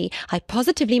 said she. I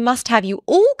positively must have you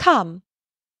all come."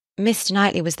 "Mr.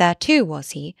 Knightley was there too,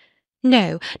 was he?"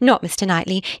 "No, not Mr.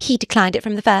 Knightley. He declined it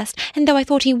from the first, and though I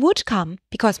thought he would come,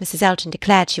 because Mrs. Elton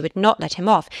declared she would not let him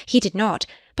off, he did not.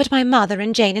 But my mother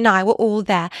and Jane and I were all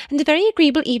there, and a very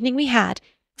agreeable evening we had.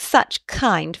 Such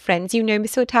kind friends, you know,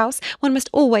 Miss Woodhouse, one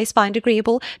must always find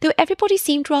agreeable, though everybody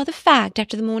seemed rather fagged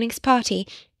after the morning's party.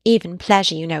 Even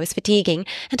pleasure, you know, is fatiguing,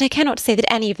 and I cannot say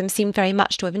that any of them seemed very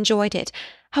much to have enjoyed it.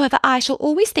 However, I shall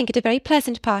always think it a very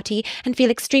pleasant party, and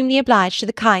feel extremely obliged to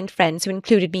the kind friends who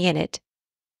included me in it."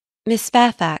 "Miss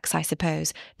Fairfax, I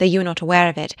suppose, though you were not aware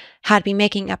of it, had been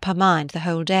making up her mind the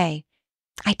whole day."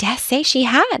 "I dare say she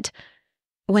had."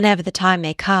 "Whenever the time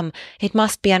may come, it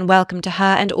must be unwelcome to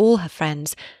her and all her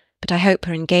friends, but I hope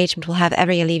her engagement will have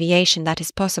every alleviation that is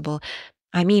possible.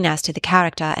 I mean as to the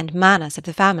character and manners of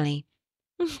the family."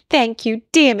 "Thank you,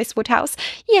 dear Miss Woodhouse.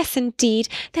 Yes, indeed,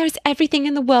 there is everything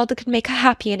in the world that could make her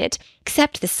happy in it.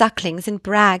 Except the Sucklings and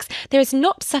Braggs, there is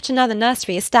not such another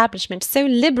nursery establishment so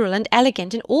liberal and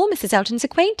elegant in all Mrs. Elton's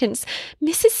acquaintance.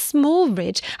 Mrs.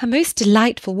 Smallridge, a most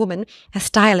delightful woman, a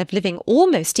style of living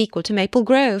almost equal to Maple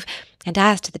Grove. And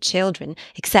as to the children,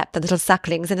 except the little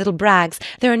Sucklings and little Braggs,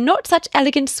 there are not such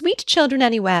elegant, sweet children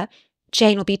anywhere.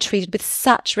 Jane will be treated with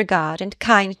such regard and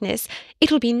kindness.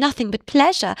 It will be nothing but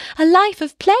pleasure, a life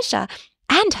of pleasure.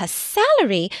 And her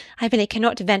salary! I really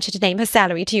cannot venture to name her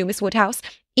salary to you, Miss Woodhouse.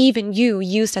 Even you,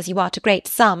 used as you are to great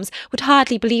sums, would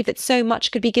hardly believe that so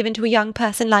much could be given to a young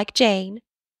person like Jane."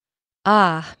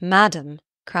 "Ah, madam,"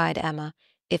 cried Emma,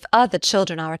 "if other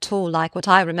children are at all like what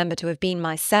I remember to have been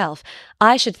myself,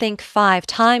 I should think 5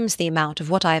 times the amount of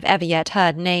what I have ever yet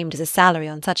heard named as a salary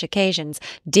on such occasions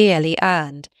dearly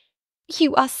earned."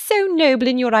 "You are so noble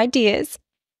in your ideas."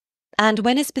 "And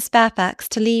when is Miss Fairfax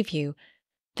to leave you?"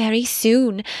 very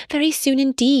soon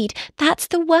indeed. That's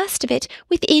the worst of it,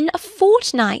 within a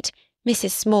fortnight.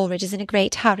 Mrs. Smallridge is in a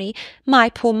great hurry. My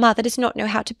poor mother does not know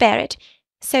how to bear it.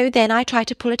 So then I try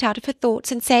to pull it out of her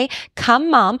thoughts and say, "Come,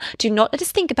 Mum, do not let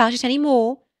us think about it any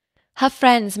more." Her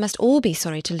friends must all be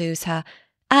sorry to lose her,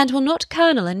 and will not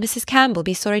Colonel and Mrs. Campbell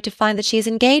be sorry to find that she has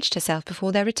engaged herself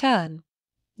before their return?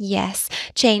 Yes,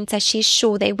 Jane says she is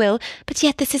sure they will, but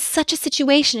yet this is such a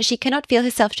situation as she cannot feel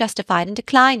herself justified in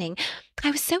declining.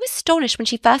 I was so astonished when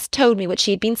she first told me what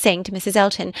she had been saying to Mrs.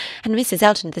 Elton, and Mrs.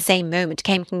 Elton at the same moment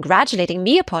came congratulating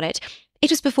me upon it. It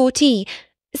was before tea.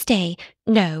 Stay,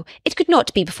 no, it could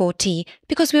not be before tea,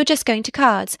 because we were just going to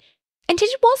cards. And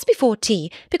it was before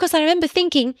tea, because I remember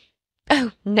thinking,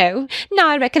 "Oh, no, now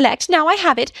I recollect, now I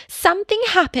have it. Something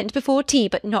happened before tea,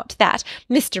 but not that.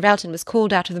 Mr. Elton was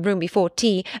called out of the room before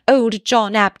tea. Old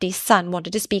John Abdy's son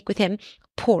wanted to speak with him.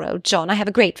 Poor old John, I have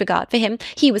a great regard for him.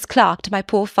 He was clerk to my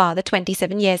poor father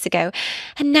 27 years ago.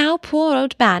 And now, poor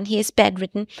old man, he is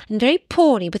bedridden, and very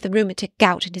poorly with the rheumatic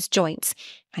gout in his joints.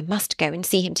 I must go and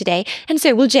see him to-day, and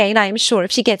so will Jane, I am sure,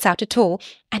 if she gets out at all.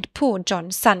 And poor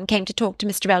John's son came to talk to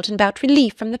Mr. Elton about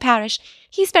relief from the parish.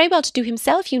 He is very well to do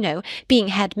himself, you know, being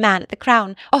head man at the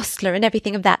Crown, ostler and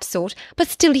everything of that sort, but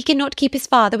still he cannot keep his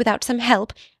father without some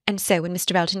help. And so when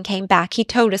Mr. Elton came back, he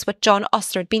told us what John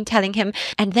Ostler had been telling him,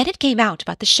 and then it came out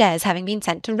about the shares having been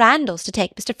sent to Randalls to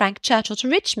take Mr. Frank Churchill to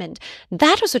Richmond.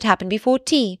 That was what happened before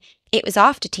tea. It was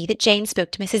after tea that Jane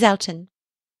spoke to Mrs. Elton."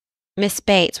 Miss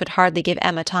Bates would hardly give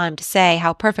Emma time to say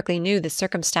how perfectly new this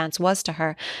circumstance was to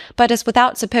her, but as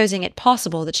without supposing it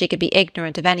possible that she could be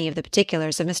ignorant of any of the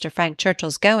particulars of Mr. Frank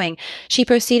Churchill's going, she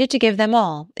proceeded to give them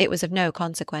all. It was of no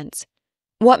consequence.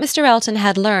 What Mr. Elton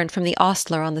had learned from the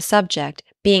ostler on the subject,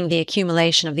 being the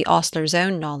accumulation of the ostler's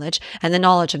own knowledge and the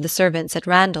knowledge of the servants at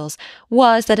Randalls,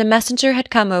 was that a messenger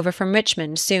had come over from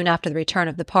Richmond soon after the return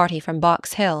of the party from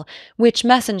Box Hill, which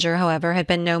messenger, however, had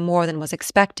been no more than was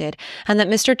expected, and that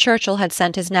Mr. Churchill had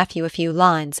sent his nephew a few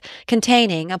lines,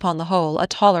 containing, upon the whole, a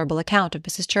tolerable account of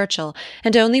Mrs. Churchill,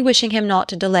 and only wishing him not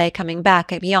to delay coming back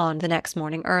beyond the next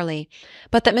morning early;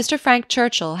 but that Mr. Frank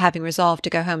Churchill, having resolved to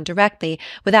go home directly,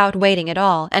 without waiting at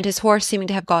all, and his horse seeming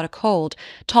to have got a cold,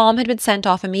 Tom had been sent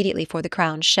off immediately for the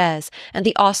Crown chaise, and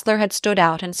the ostler had stood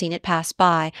out and seen it pass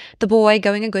by, the boy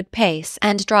going a good pace,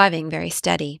 and driving very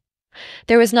steady.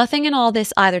 There was nothing in all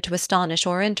this either to astonish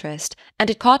or interest, and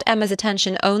it caught Emma's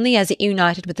attention only as it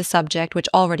united with the subject which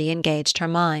already engaged her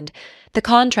mind. The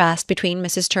contrast between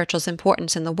Mrs. Churchill's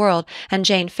importance in the world and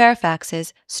Jane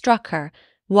Fairfax's struck her.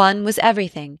 One was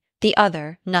everything, the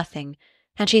other nothing,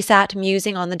 and she sat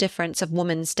musing on the difference of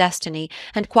woman's destiny,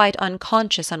 and quite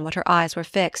unconscious on what her eyes were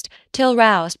fixed, till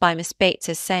roused by Miss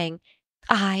Bates's saying,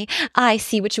 I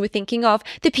see what you were thinking of,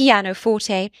 the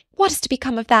pianoforte. What is to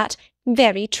become of that?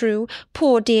 Very true.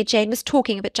 Poor dear Jane was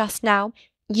talking of it just now.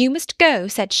 You must go,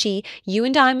 said she. You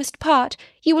and I must part.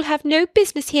 You will have no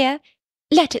business here.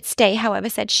 Let it stay, however,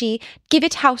 said she. Give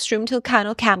it house-room till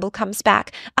Colonel Campbell comes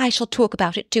back. I shall talk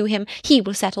about it to him. He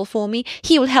will settle for me.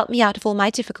 He will help me out of all my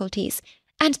difficulties.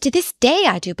 And to this day,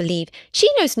 I do believe, she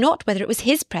knows not whether it was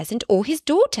his present or his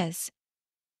daughter's.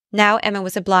 Now Emma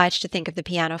was obliged to think of the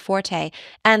pianoforte,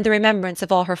 and the remembrance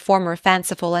of all her former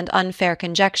fanciful and unfair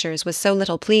conjectures was so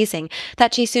little pleasing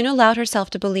that she soon allowed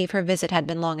herself to believe her visit had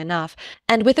been long enough,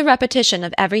 and with a repetition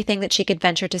of everything that she could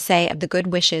venture to say of the good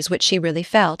wishes which she really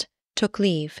felt, took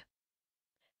leave.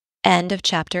 End of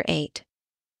chapter 8.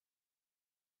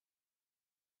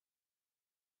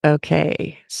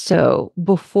 Okay, so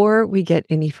before we get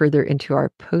any further into our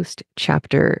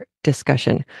post-chapter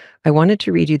discussion, I wanted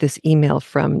to read you this email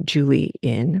from Julie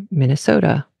in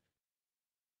Minnesota.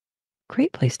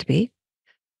 Great place to be.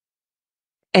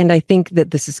 And I think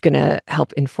that this is going to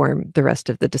help inform the rest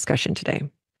of the discussion today.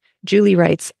 Julie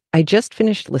writes, I just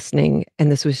finished listening,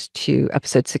 and this was to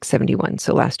episode 671,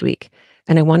 so last week,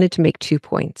 and I wanted to make 2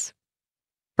 points.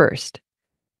 First,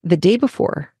 the day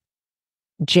before,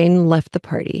 Jane left the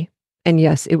party, and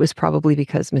yes, it was probably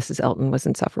because Mrs. Elton was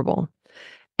insufferable.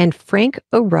 And Frank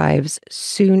arrives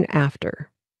soon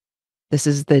after. This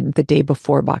is the day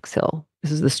before Box Hill.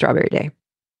 This is the strawberry day.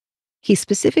 He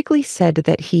specifically said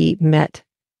that he met,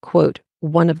 quote,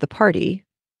 one of the party,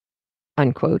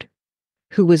 unquote,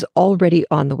 who was already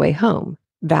on the way home.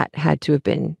 That had to have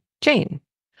been Jane.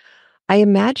 I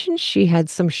imagine she had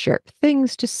some sharp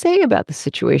things to say about the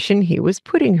situation he was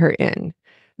putting her in.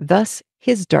 Thus,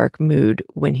 his dark mood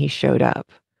when he showed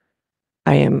up.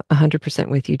 I am 100%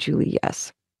 with you, Julie,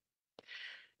 yes.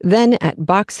 Then at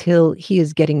Box Hill, he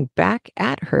is getting back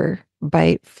at her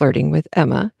by flirting with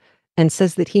Emma and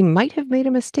says that he might have made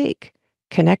a mistake,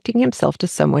 connecting himself to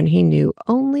someone he knew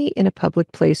only in a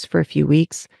public place for a few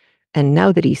weeks, and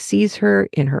now that he sees her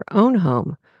in her own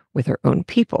home with her own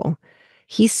people,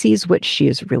 he sees what she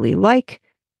is really like,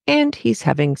 and he's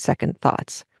having second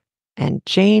thoughts. and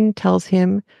Jane tells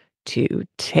him to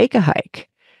take a hike.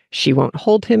 She won't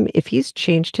hold him if he's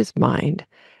changed his mind,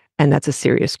 and that's a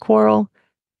serious quarrel,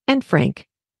 and Frank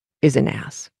is an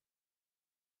ass.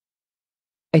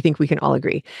 I think we can all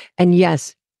agree. And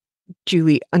yes,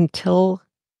 Julie, until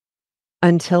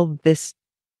this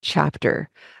chapter,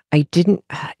 I didn't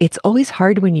it's always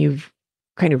hard when you've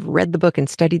kind of read the book and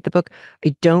studied the book.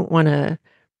 I don't want to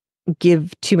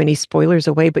give too many spoilers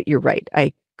away, but you're right.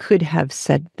 I could have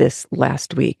said this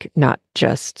last week, not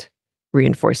just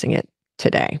reinforcing it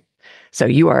today. So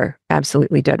you are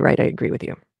absolutely dead right. I agree with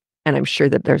you. And I'm sure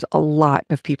that there's a lot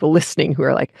of people listening who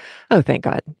are like, oh, thank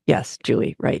God. Yes,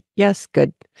 Julie, right. Yes,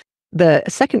 good. The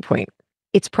second point,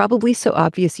 it's probably so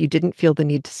obvious you didn't feel the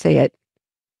need to say it.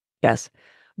 Yes.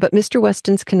 But Mr.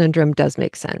 Weston's conundrum does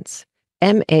make sense.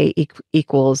 MA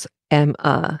equals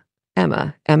Emma.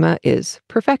 Emma is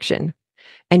perfection.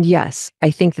 And yes, I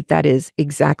think that that is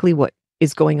exactly what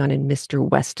is going on in Mr.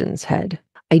 Weston's head.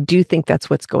 I do think that's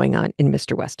what's going on in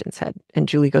Mr. Weston's head. And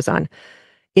Julie goes on,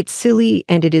 it's silly,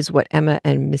 and it is what Emma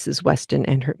and Mrs. Weston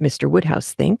and Mr.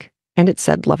 Woodhouse think, and it's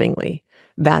said lovingly.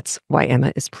 That's why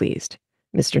Emma is pleased.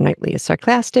 Mr. Knightley is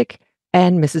sarcastic,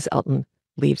 and Mrs. Elton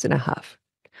leaves in a huff.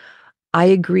 I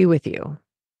agree with you.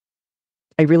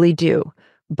 I really do.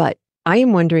 But I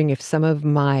am wondering if some of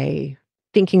my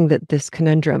thinking that this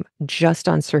conundrum, just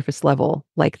on surface level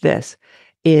like this,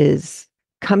 is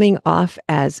coming off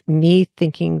as me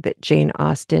thinking that Jane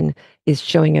Austen is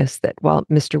showing us that while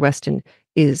Mr. Weston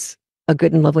is a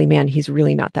good and lovely man, he's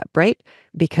really not that bright,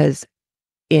 because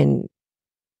in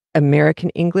American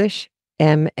English,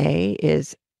 MA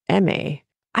is MA.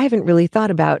 I haven't really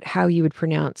thought about how you would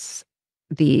pronounce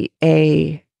the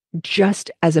A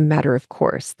just as a matter of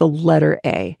course, the letter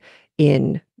A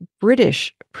in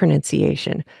British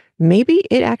pronunciation. Maybe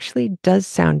it actually does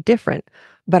sound different,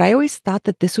 but I always thought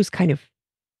that this was kind of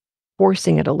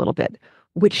forcing it a little bit,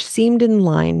 which seemed in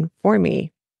line for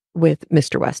me with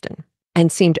Mr. Weston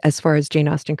and seemed, as far as Jane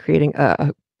Austen creating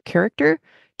a character,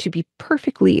 to be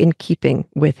perfectly in keeping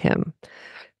with him.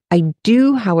 I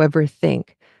do, however,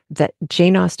 think that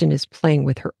Jane Austen is playing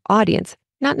with her audience,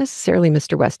 not necessarily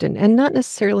Mr. Weston, and not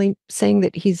necessarily saying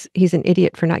that he's an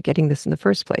idiot for not getting this in the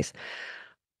first place.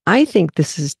 I think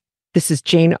this is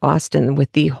Jane Austen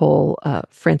with the whole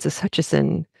Francis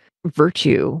Hutcheson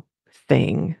virtue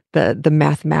thing, the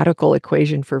mathematical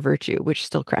equation for virtue, which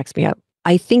still cracks me up.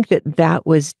 I think that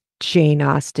was Jane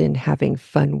Austen having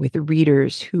fun with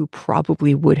readers who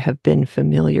probably would have been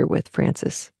familiar with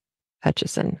Francis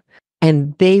Hutcheson,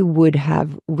 and they would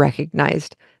have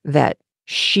recognized that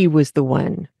she was the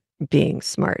one being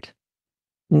smart,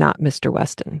 not Mr.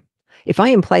 Weston. If I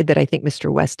implied that I think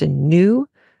Mr. Weston knew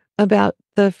about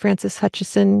the Francis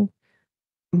Hutcheson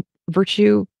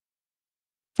virtue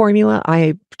formula,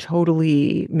 I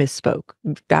totally misspoke.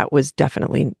 That was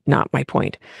definitely not my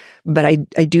point. But I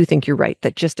do think you're right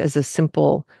that just as a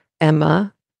simple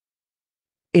Emma,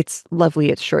 it's lovely,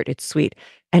 it's short, it's sweet.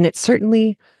 And it's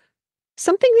certainly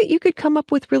something that you could come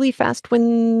up with really fast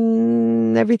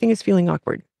when everything is feeling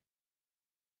awkward.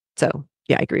 So,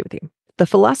 yeah, I agree with you. The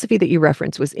philosophy that you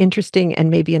referenced was interesting and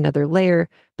maybe another layer,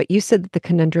 but you said that the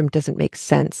conundrum doesn't make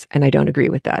sense, and I don't agree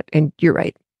with that. And you're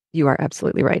right. You are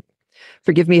absolutely right.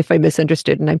 Forgive me if I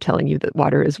misunderstood and I'm telling you that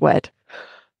water is wet.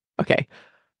 Okay.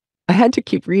 I had to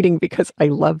keep reading because I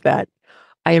love that.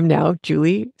 I am now,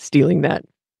 Julie, stealing that.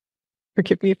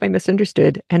 Forgive me if I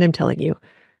misunderstood and I'm telling you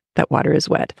that water is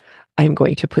wet. I am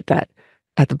going to put that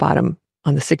at the bottom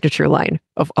on the signature line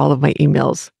of all of my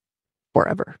emails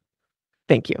forever.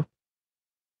 Thank you.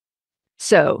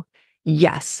 So,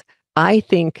 yes, I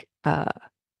think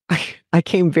I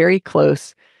came very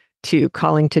close to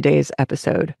calling today's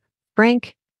episode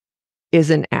Frank is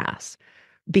an ass,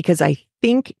 because I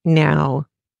think now,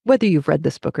 whether you've read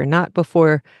this book or not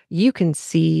before, you can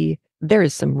see there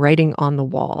is some writing on the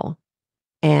wall.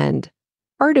 And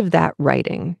part of that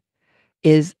writing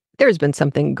is there's been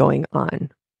something going on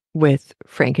with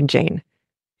Frank and Jane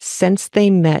since they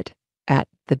met at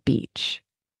the beach,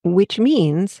 which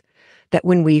means that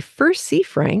when we first see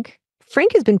Frank,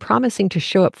 Frank has been promising to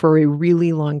show up for a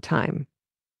really long time.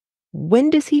 When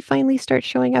does he finally start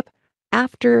showing up?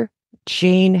 After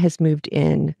Jane has moved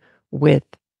in with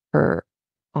her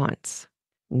aunts.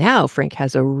 Now Frank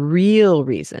has a real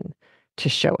reason to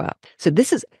show up. So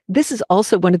this is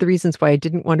also one of the reasons why I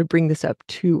didn't want to bring this up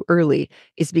too early,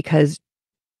 is because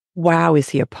wow, is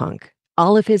he a punk?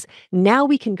 All of his, now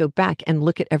we can go back and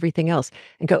look at everything else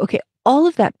and go, okay, all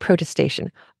of that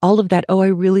protestation, all of that, oh, I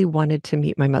really wanted to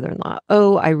meet my mother-in-law.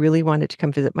 Oh, I really wanted to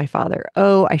come visit my father.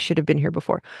 Oh, I should have been here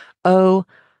before. Oh,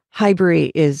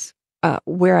 Highbury is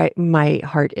where my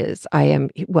heart is. I am,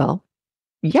 well,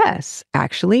 yes,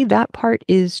 actually, that part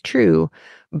is true,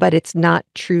 but it's not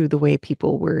true the way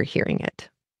people were hearing it,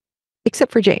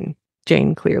 except for Jane.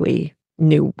 Jane clearly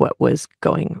knew what was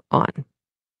going on.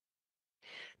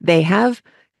 They have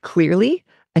clearly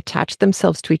attached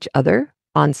themselves to each other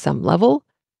on some level,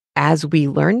 as we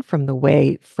learn from the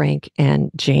way Frank and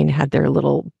Jane had their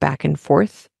little back and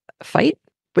forth fight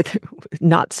with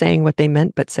not saying what they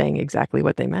meant, but saying exactly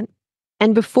what they meant.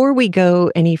 And before we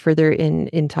go any further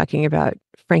in talking about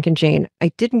Frank and Jane,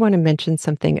 I did want to mention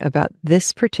something about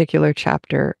this particular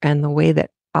chapter and the way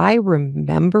that I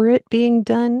remember it being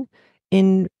done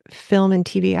in film and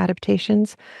TV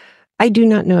adaptations. I do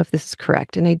not know if this is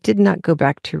correct, and I did not go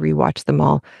back to rewatch them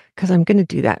all because I'm going to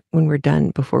do that when we're done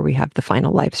before we have the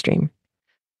final live stream.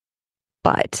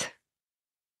 But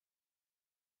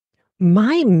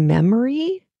my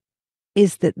memory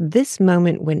is that this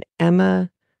moment when Emma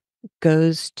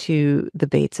goes to the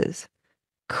Bateses,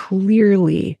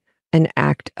 clearly an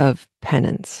act of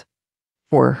penance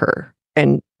for her.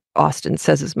 And Austen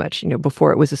says as much,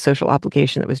 before it was a social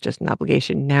obligation, it was just an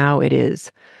obligation. Now it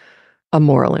is a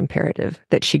moral imperative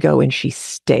that she go and she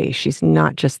stay. She's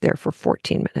not just there for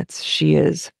 14 minutes. She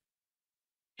is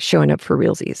showing up for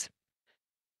realsies.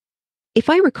 If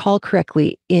I recall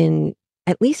correctly, in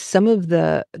at least some of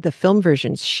the film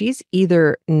versions, she's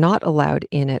either not allowed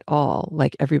in at all,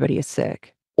 like everybody is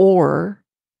sick, or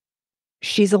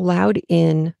she's allowed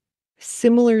in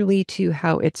similarly to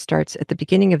how it starts at the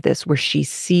beginning of this, where she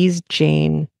sees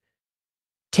Jane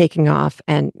taking off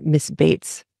and Miss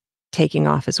Bates taking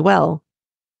off as well.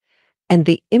 And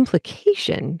the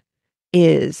implication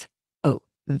is, oh,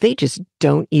 they just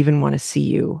don't even want to see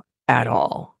you at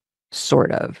all,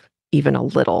 sort of, even a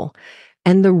little.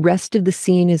 And the rest of the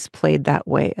scene is played that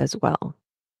way as well.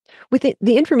 With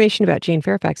the information about Jane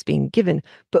Fairfax being given,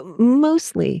 but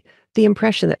mostly the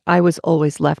impression that I was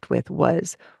always left with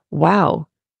was, wow,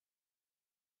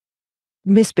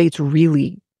 Miss Bates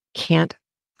really can't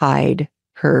hide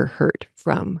her hurt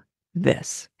from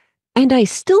this. And I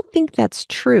still think that's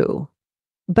true,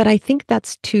 but I think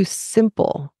that's too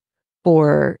simple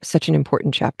for such an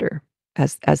important chapter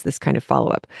as this kind of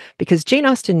follow-up, because Jane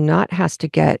Austen not has to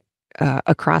get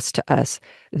across to us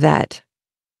that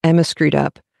Emma screwed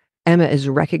up. Emma is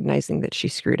recognizing that she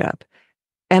screwed up.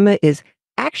 Emma is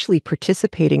actually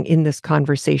participating in this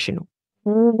conversation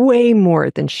way more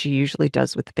than she usually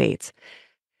does with Bates.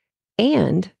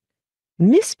 And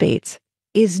Miss Bates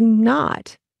is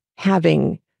not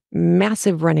having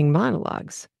massive running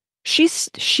monologues. She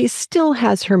still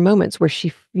has her moments where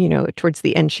she, towards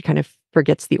the end, she kind of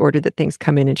forgets the order that things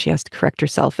come in and she has to correct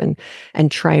herself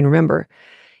and try and remember.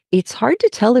 It's hard to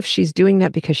tell if she's doing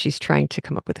that because she's trying to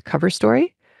come up with a cover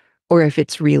story, or if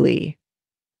it's really,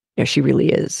 she really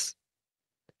is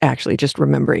actually just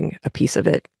remembering a piece of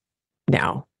it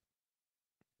now.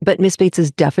 But Miss Bates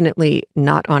is definitely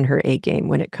not on her A game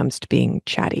when it comes to being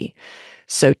chatty.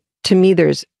 So to me,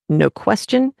 there's no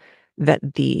question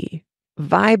that the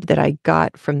vibe that I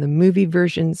got from the movie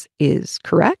versions is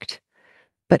correct,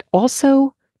 but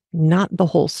also not the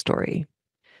whole story.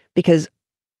 Because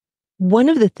one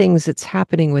of the things that's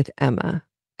happening with Emma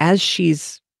as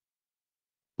she's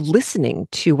listening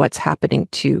to what's happening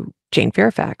to Jane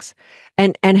Fairfax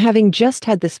and having just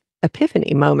had this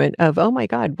epiphany moment of, oh my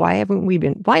God, why haven't we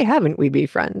been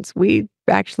friends? We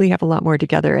actually have a lot more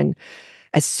together. And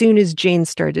as soon as Jane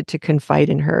started to confide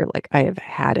in her, like, I have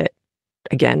had it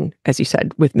again, as you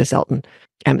said, with Miss Elton,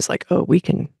 Emma's like, oh, we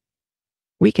can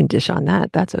dish on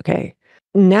that. That's okay.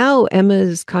 Now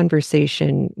Emma's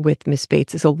conversation with Miss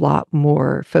Bates is a lot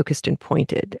more focused and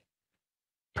pointed.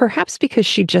 Perhaps because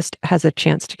she just has a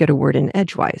chance to get a word in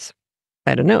edgewise.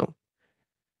 I don't know.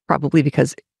 Probably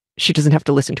because she doesn't have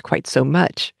to listen to quite so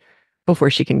much before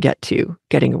she can get to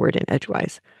getting a word in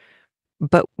edgewise.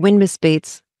 But when Miss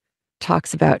Bates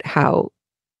talks about how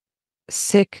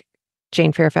sick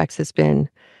Jane Fairfax has been,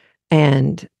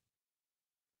 and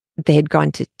they had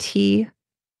gone to tea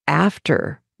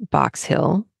after Box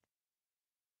Hill,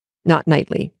 not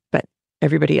Knightley, but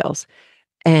everybody else.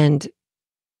 And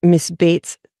Miss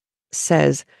Bates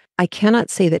says, I cannot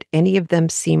say that any of them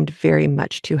seemed very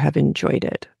much to have enjoyed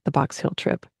it, the Box Hill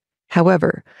trip.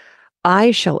 However,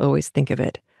 I shall always think of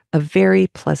it a very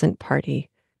pleasant party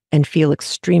and feel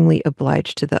extremely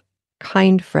obliged to the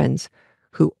kind friends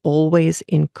who always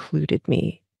included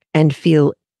me, and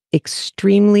feel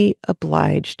extremely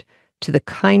obliged to the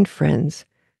kind friends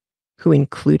who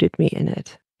included me in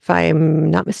it. If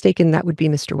I'm not mistaken, that would be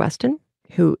Mr. Weston,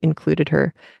 who included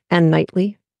her, and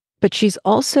Knightley. But she's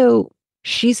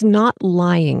not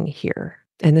lying here.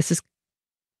 And this is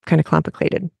kind of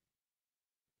complicated.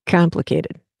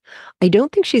 I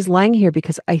don't think she's lying here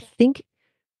because I think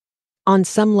on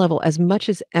some level, as much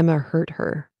as Emma hurt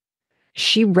her,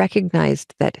 she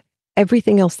recognized that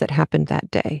everything else that happened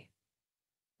that day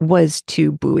was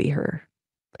to buoy her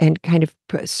and kind of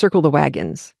circle the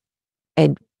wagons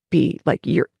and be like,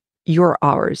 you're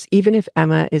ours. Even if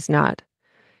Emma is not,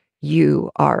 you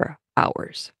are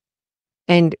ours.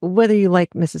 And whether you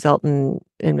like Mrs. Elton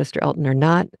and Mr. Elton or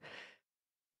not,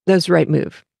 that was the right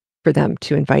move for them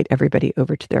to invite everybody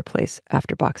over to their place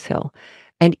after Box Hill.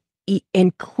 And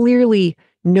and clearly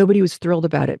nobody was thrilled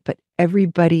about it, but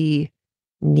everybody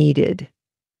needed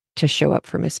to show up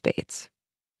for Miss Bates,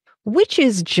 which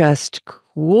is just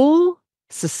cool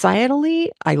societally.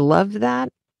 I love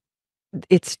that.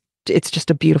 It's it's just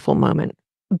a beautiful moment.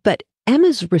 But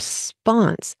Emma's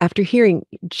response after hearing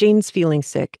Jane's feeling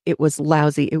sick, it was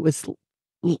lousy. It was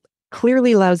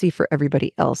clearly lousy for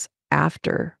everybody else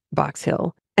after Box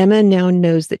Hill. Emma now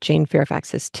knows that Jane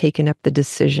Fairfax has taken up the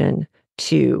decision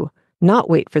to not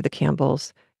wait for the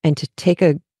Campbells and to take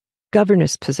a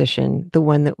governess position, the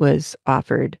one that was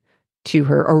offered to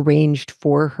her, arranged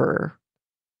for her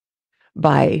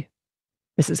by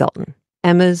Mrs. Elton.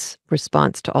 Emma's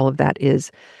response to all of that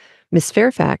is, Miss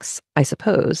Fairfax, I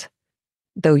suppose,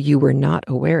 though you were not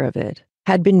aware of it,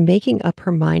 had been making up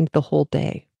her mind the whole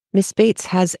day. Miss Bates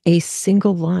has a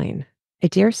single line. I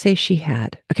dare say she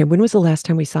had. Okay, when was the last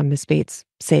time we saw Miss Bates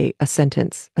say a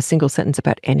single sentence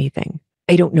about anything?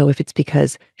 I don't know if it's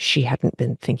because she hadn't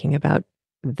been thinking about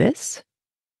this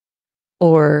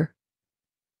or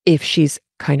if she's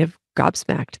kind of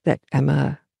gobsmacked that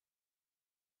Emma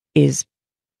is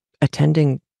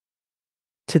attending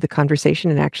to the conversation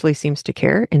and actually seems to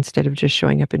care instead of just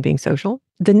showing up and being social.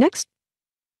 The next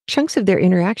chunks of their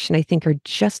interaction, I think, are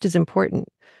just as important.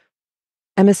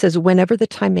 Emma says, whenever the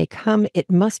time may come, it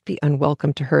must be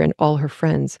unwelcome to her and all her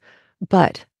friends.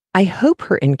 But I hope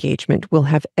her engagement will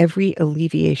have every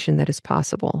alleviation that is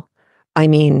possible. I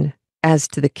mean, as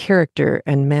to the character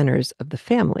and manners of the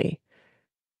family.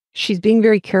 She's being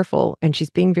very careful and she's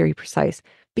being very precise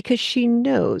because she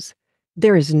knows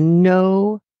there is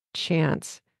no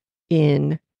chance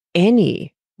in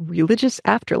any religious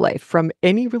afterlife from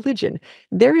any religion.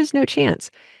 There is no chance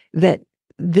that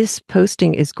this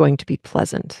posting is going to be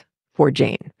pleasant for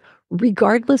Jane.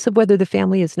 Regardless of whether the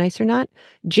family is nice or not,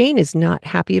 Jane is not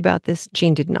happy about this.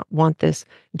 Jane did not want this.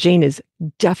 Jane has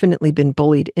definitely been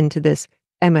bullied into this.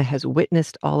 Emma has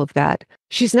witnessed all of that.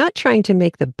 She's not trying to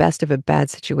make the best of a bad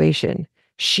situation.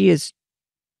 She is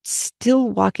still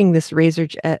walking this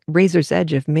razor's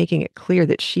edge of making it clear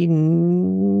that she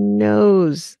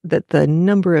knows that the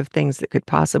number of things that could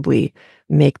possibly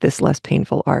make this less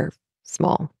painful are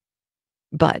small.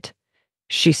 But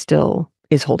she still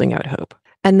is holding out hope.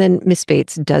 And then Miss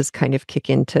Bates does kind of kick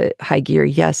into high gear.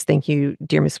 Yes, thank you,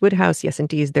 dear Miss Woodhouse. Yes,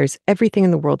 indeed, there's everything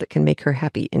in the world that can make her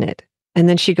happy in it. And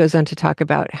then she goes on to talk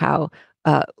about how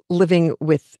living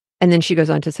with, and then she goes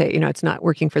on to say, it's not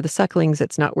working for the Sucklings,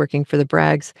 it's not working for the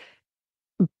Braggs,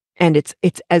 and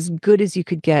it's as good as you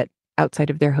could get outside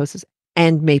of their houses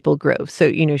and Maple Grove.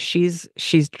 So,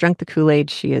 she's drunk the Kool-Aid.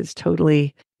 She is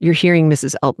totally, you're hearing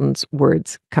Mrs. Elton's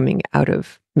words coming out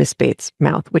of Miss Bates'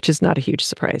 mouth, which is not a huge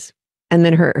surprise. And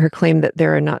then her claim that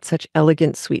there are not such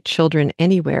elegant, sweet children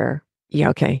anywhere. Yeah,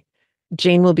 okay.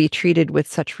 Jane will be treated with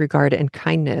such regard and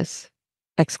kindness,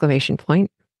 exclamation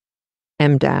point,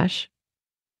 M dash.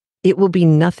 It will be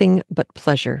nothing but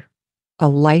pleasure, a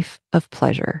life of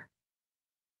pleasure.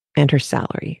 And her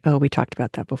salary. Oh, we talked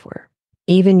about that before.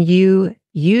 Even you,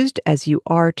 used as you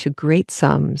are to great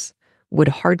sums, would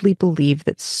hardly believe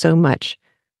that so much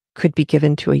could be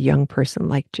given to a young person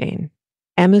like Jane.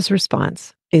 Emma's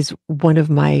response is one of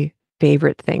my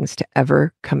favorite things to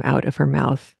ever come out of her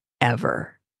mouth,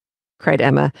 ever. Cried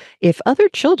Emma, if other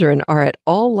children are at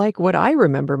all like what I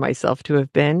remember myself to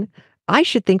have been, I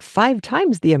should think 5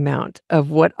 times the amount of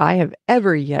what I have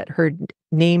ever yet heard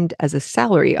named as a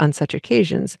salary on such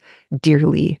occasions,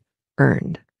 dearly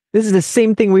earned. This is the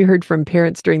same thing we heard from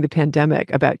parents during the pandemic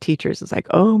about teachers. It's like,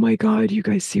 oh my God, you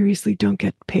guys seriously don't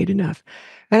get paid enough.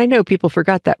 And I know people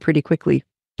forgot that pretty quickly,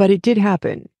 but it did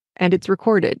happen and it's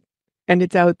recorded and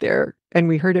it's out there and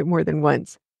we heard it more than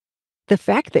once. The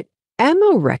fact that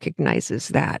Emma recognizes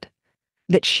that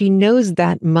she knows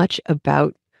that much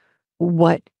about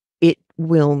what it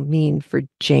will mean for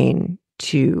Jane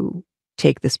to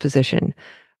take this position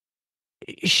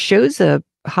shows a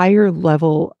higher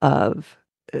level of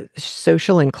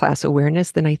social and class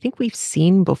awareness than I think we've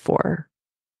seen before.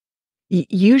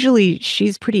 Usually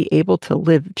she's pretty able to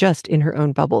live just in her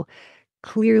own bubble.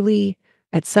 Clearly,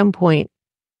 at some point,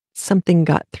 something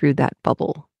got through that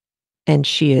bubble and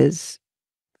she is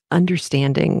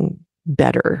understanding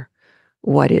better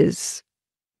what is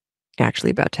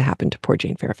actually about to happen to poor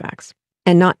Jane Fairfax.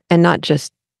 And not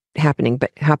just happening,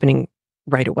 but happening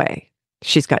right away.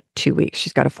 She's got 2 weeks.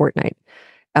 She's got a fortnight.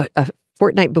 A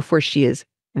fortnight before she is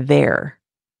there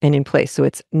and in place. So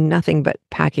it's nothing but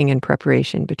packing and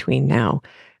preparation between now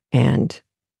and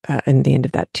the end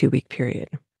of that 2 week period.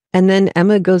 And then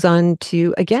Emma goes on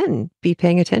to, again, be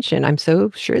paying attention. I'm so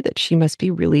sure that she must be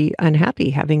really unhappy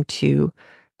having to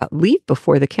leave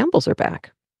before the Campbells are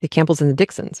back, the Campbells and the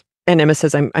Dixons. And Emma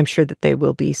says, I'm sure that they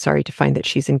will be sorry to find that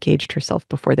she's engaged herself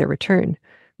before their return.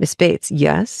 Miss Bates,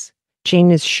 yes,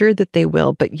 Jane is sure that they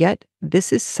will, but yet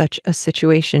this is such a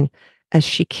situation as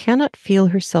she cannot feel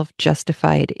herself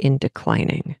justified in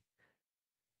declining.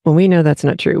 Well, we know that's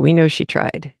not true. We know she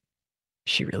tried.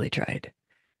 She really tried.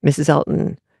 Mrs.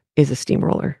 Elton is a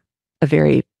steamroller, a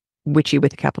very witchy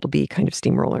with a capital B kind of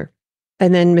steamroller.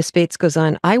 And then Miss Bates goes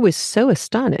on, I was so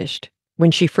astonished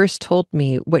when she first told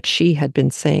me what she had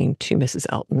been saying to Mrs.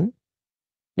 Elton.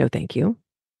 No, thank you.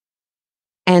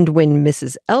 And when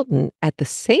Mrs. Elton, at the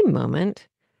same moment,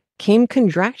 came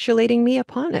congratulating me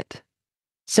upon it.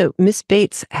 So Miss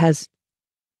Bates has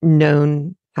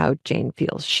known how Jane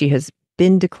feels. She has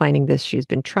been declining this. She's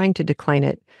been trying to decline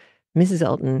it. Mrs.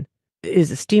 Elton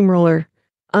is a steamroller,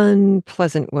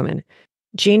 unpleasant woman.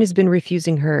 Jane has been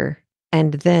refusing her.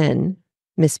 And then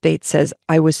Miss Bates says,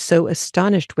 I was so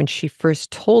astonished when she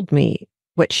first told me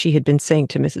what she had been saying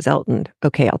to Mrs. Elton.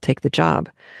 Okay, I'll take the job.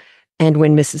 And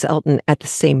when Mrs. Elton at the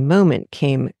same moment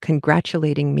came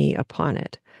congratulating me upon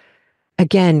it.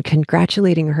 Again,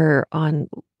 congratulating her on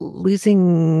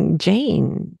losing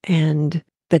Jane and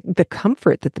the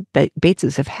comfort that the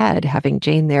Bateses have had having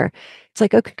Jane there. It's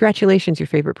like, oh, congratulations, your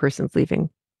favorite person's leaving.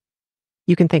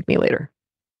 You can thank me later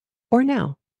or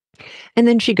now. And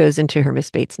then she goes into her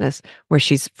Miss Batesness, where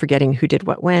she's forgetting who did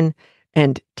what when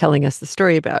and telling us the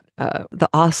story about the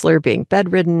ostler being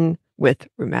bedridden with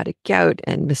rheumatic gout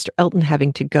and Mr. Elton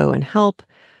having to go and help,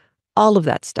 all of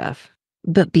that stuff.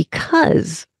 But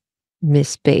because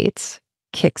Miss Bates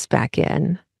kicks back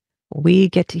in, we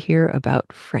get to hear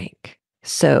about Frank.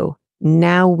 So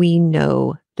now we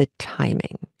know the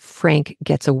timing. Frank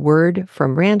gets a word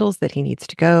from Randall's that he needs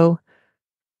to go.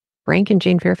 Frank and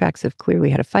Jane Fairfax have clearly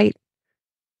had a fight.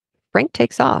 Frank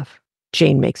takes off.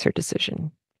 Jane makes her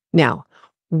decision. Now,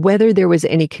 whether there was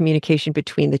any communication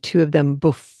between the two of them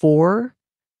before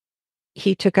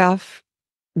he took off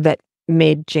that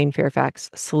made Jane Fairfax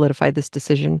solidify this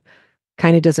decision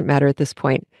kind of doesn't matter at this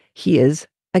point. He is,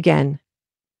 again,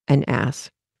 an ass.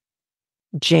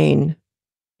 Jane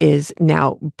is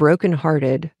now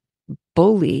brokenhearted,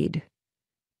 bullied,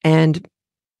 and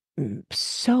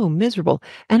so miserable.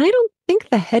 And I don't think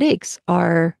the headaches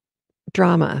are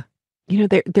drama. You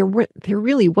know, there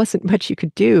really wasn't much you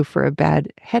could do for a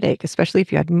bad headache, especially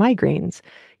if you had migraines.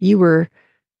 You were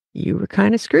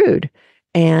kind of screwed.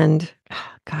 And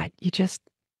God, you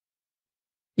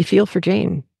feel for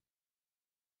Jane.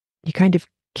 You kind of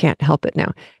can't help it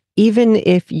now. Even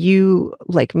if you,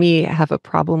 like me, have a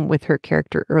problem with her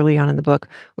character early on in the book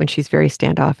when she's very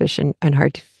standoffish and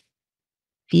hard to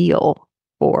feel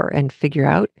for and figure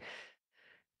out,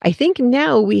 I think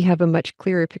now we have a much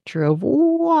clearer picture of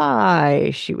why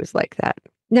she was like that.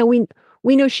 Now we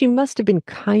know she must have been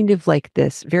kind of like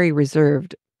this, very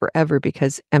reserved forever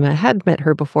because Emma had met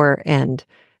her before and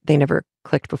they never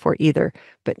clicked before either.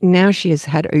 But now she has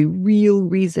had a real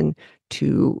reason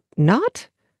to not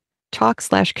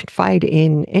talk/confide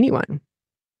in anyone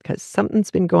because something's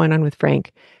been going on with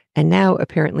Frank. And now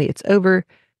apparently it's over.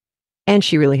 And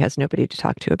she really has nobody to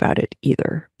talk to about it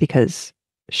either because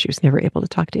she was never able to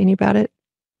talk to any about it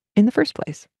in the first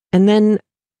place. And then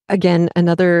again,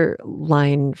 another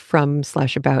line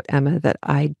from/about Emma that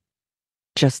I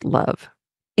just love.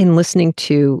 In listening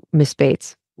to Miss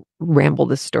Bates ramble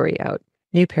this story out,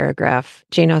 new paragraph,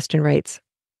 Jane Austen writes,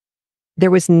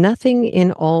 there was nothing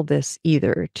in all this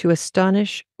either to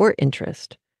astonish or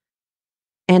interest,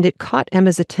 and it caught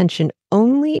Emma's attention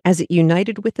only as it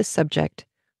united with the subject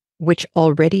which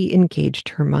already engaged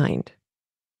her mind.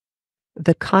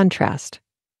 The contrast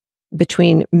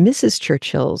between Mrs.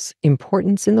 Churchill's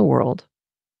importance in the world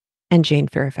and Jane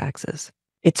Fairfax's.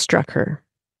 It struck her.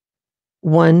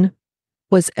 One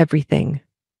was everything,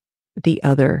 the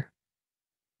other,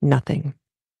 nothing.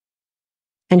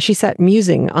 And she sat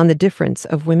musing on the difference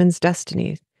of women's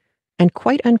destinies and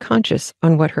quite unconscious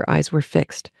on what her eyes were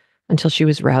fixed until she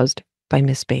was roused by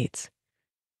Miss Bates.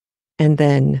 And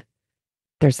then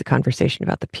there's the conversation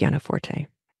about the pianoforte.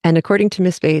 And according to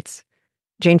Miss Bates,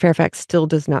 Jane Fairfax still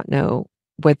does not know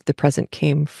whether the present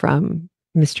came from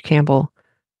Mr. Campbell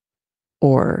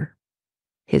or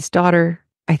his daughter.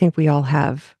 I think we all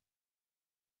have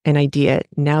an idea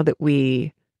now that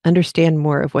we understand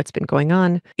more of what's been going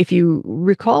on. If you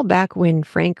recall back when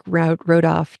Frank rode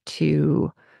off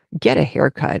to get a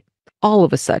haircut, all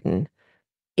of a sudden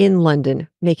in London,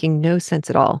 making no sense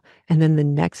at all. And then the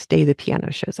next day, the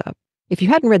piano shows up. If you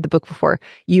hadn't read the book before,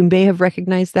 you may have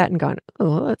recognized that and gone,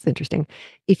 oh, that's interesting.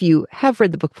 If you have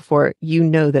read the book before, you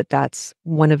know that that's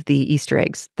one of the Easter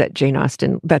eggs that Jane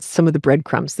Austen, that's some of the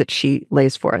breadcrumbs that she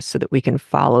lays for us so that we can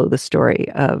follow the story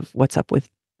of what's up with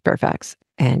Fairfax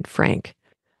and Frank.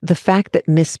 The fact that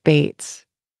Miss Bates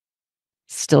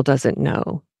still doesn't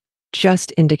know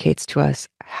just indicates to us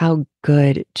how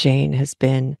good Jane has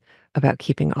been about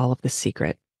keeping all of this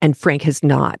secret. And Frank has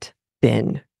not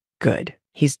been good.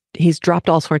 He's dropped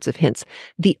all sorts of hints.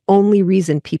 The only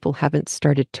reason people haven't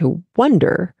started to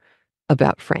wonder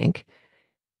about Frank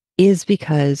is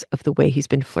because of the way he's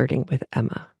been flirting with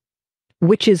Emma,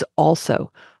 which is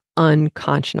also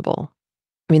unconscionable.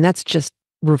 I mean, that's just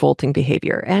revolting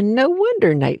behavior. And no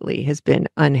wonder Knightley has been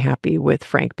unhappy with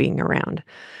Frank being around.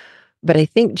 But I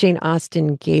think Jane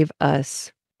Austen gave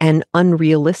us an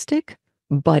unrealistic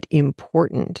but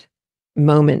important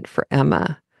moment for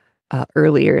Emma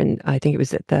earlier, and I think it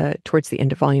was towards the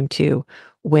end of volume 2,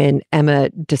 when Emma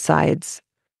decides,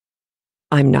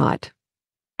 I'm not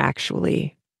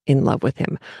actually in love with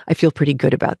him. I feel pretty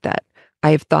good about that.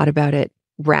 I have thought about it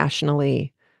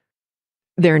rationally.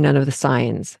 There are none of the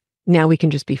signs. Now we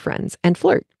can just be friends and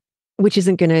flirt, which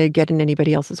isn't going to get in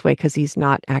anybody else's way because he's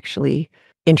not actually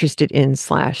interested in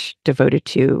 / devoted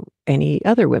to any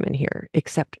other women here,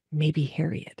 except maybe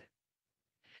Harriet.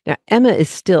 Now, Emma is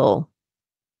still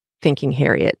thinking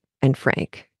Harriet and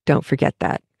Frank. Don't forget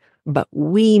that. But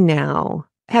we now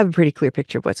have a pretty clear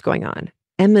picture of what's going on.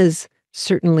 Emma's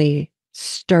certainly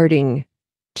starting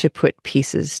to put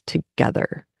pieces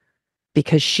together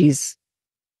because she's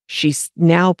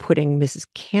now putting Mrs.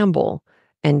 Campbell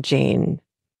and Jane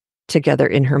together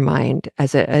in her mind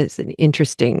as an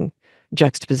interesting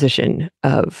juxtaposition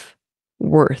of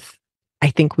worth. I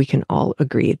think we can all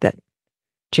agree that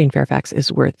Jane Fairfax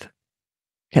is worth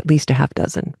at least a half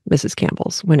dozen Mrs.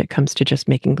 Campbells when it comes to just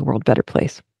making the world a better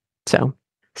place. So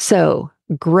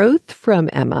growth from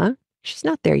Emma. She's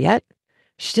not there yet.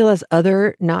 She still has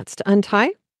other knots to untie.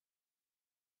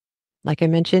 Like I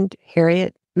mentioned,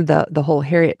 Harriet, the whole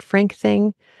Harriet Frank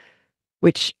thing,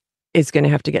 which is going to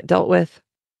have to get dealt with.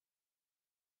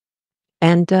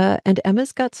 And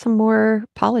Emma's got some more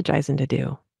apologizing to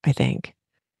do, I think.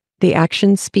 The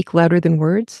actions speak louder than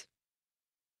words.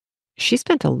 She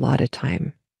spent a lot of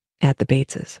time at the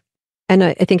Bateses. And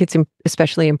I think it's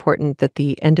especially important that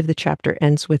the end of the chapter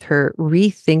ends with her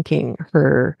rethinking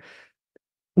her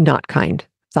not kind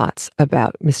thoughts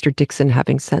about Mr. Dixon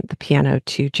having sent the piano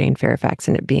to Jane Fairfax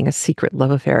and it being a secret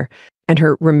love affair. And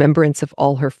her remembrance of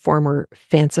all her former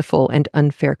fanciful and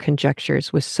unfair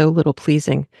conjectures was so little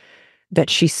pleasing that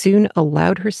she soon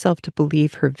allowed herself to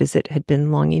believe her visit had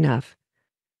been long enough.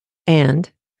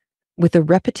 And with a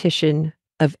repetition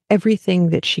of everything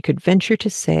that she could venture to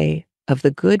say of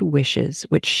the good wishes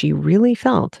which she really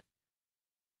felt,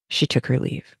 she took her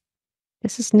leave.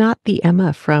 This is not the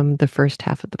Emma from the first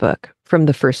half of the book, from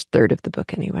the first third of the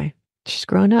book anyway. She's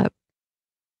grown up.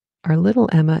 Our little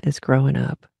Emma is growing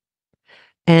up.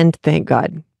 And thank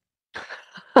God.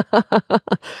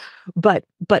 but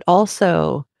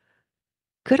also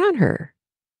good on her.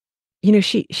 You know,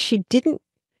 she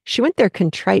went there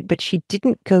contrite, but she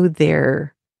didn't go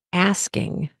there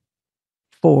asking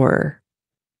for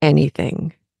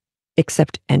anything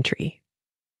except entry.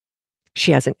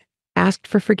 She hasn't asked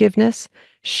for forgiveness.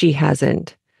 She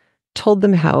hasn't told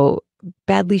them how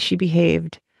badly she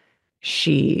behaved.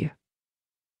 She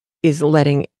is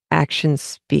letting actions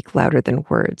speak louder than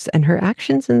words. And her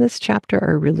actions in this chapter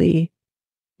are really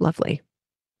lovely.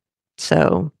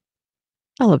 So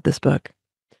I love this book.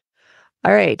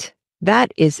 All right.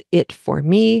 That is it for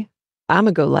me. I'm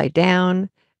going to go lie down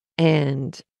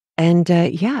and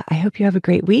yeah, I hope you have a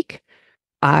great week.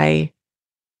 I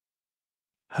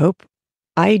hope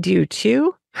I do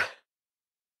too.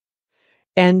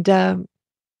 And I'll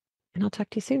talk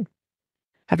to you soon.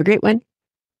 Have a great one.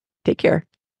 Take care.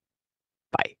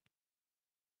 Bye.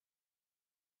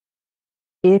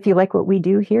 If you like what we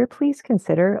do here, please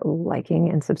consider liking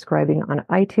and subscribing on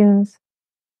iTunes,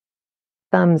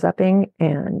 thumbs upping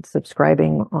and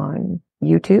subscribing on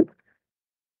YouTube.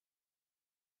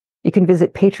 You can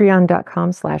visit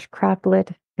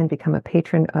patreon.com/craftlit and become a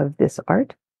patron of this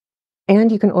art.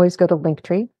 And you can always go to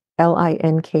Linktree,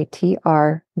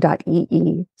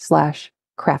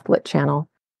 linktr.ee/craftlit channel.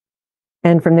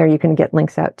 And from there, you can get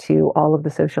links out to all of the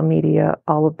social media,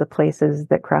 all of the places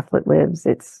that CraftLit lives.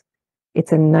 It's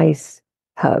a nice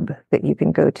hub that you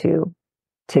can go to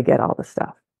get all the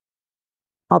stuff,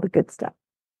 all the good stuff.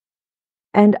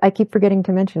 And I keep forgetting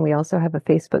to mention, we also have a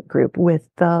Facebook group with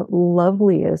the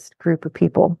loveliest group of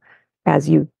people, as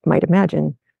you might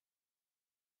imagine.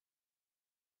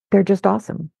 They're just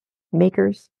awesome,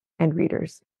 makers and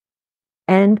readers,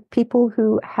 and people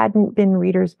who hadn't been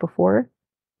readers before,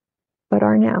 but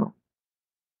are now.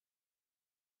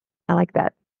 I like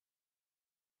that.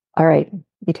 All right,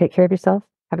 you take care of yourself.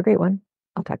 Have a great one.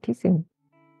 I'll talk to you soon.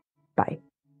 Bye.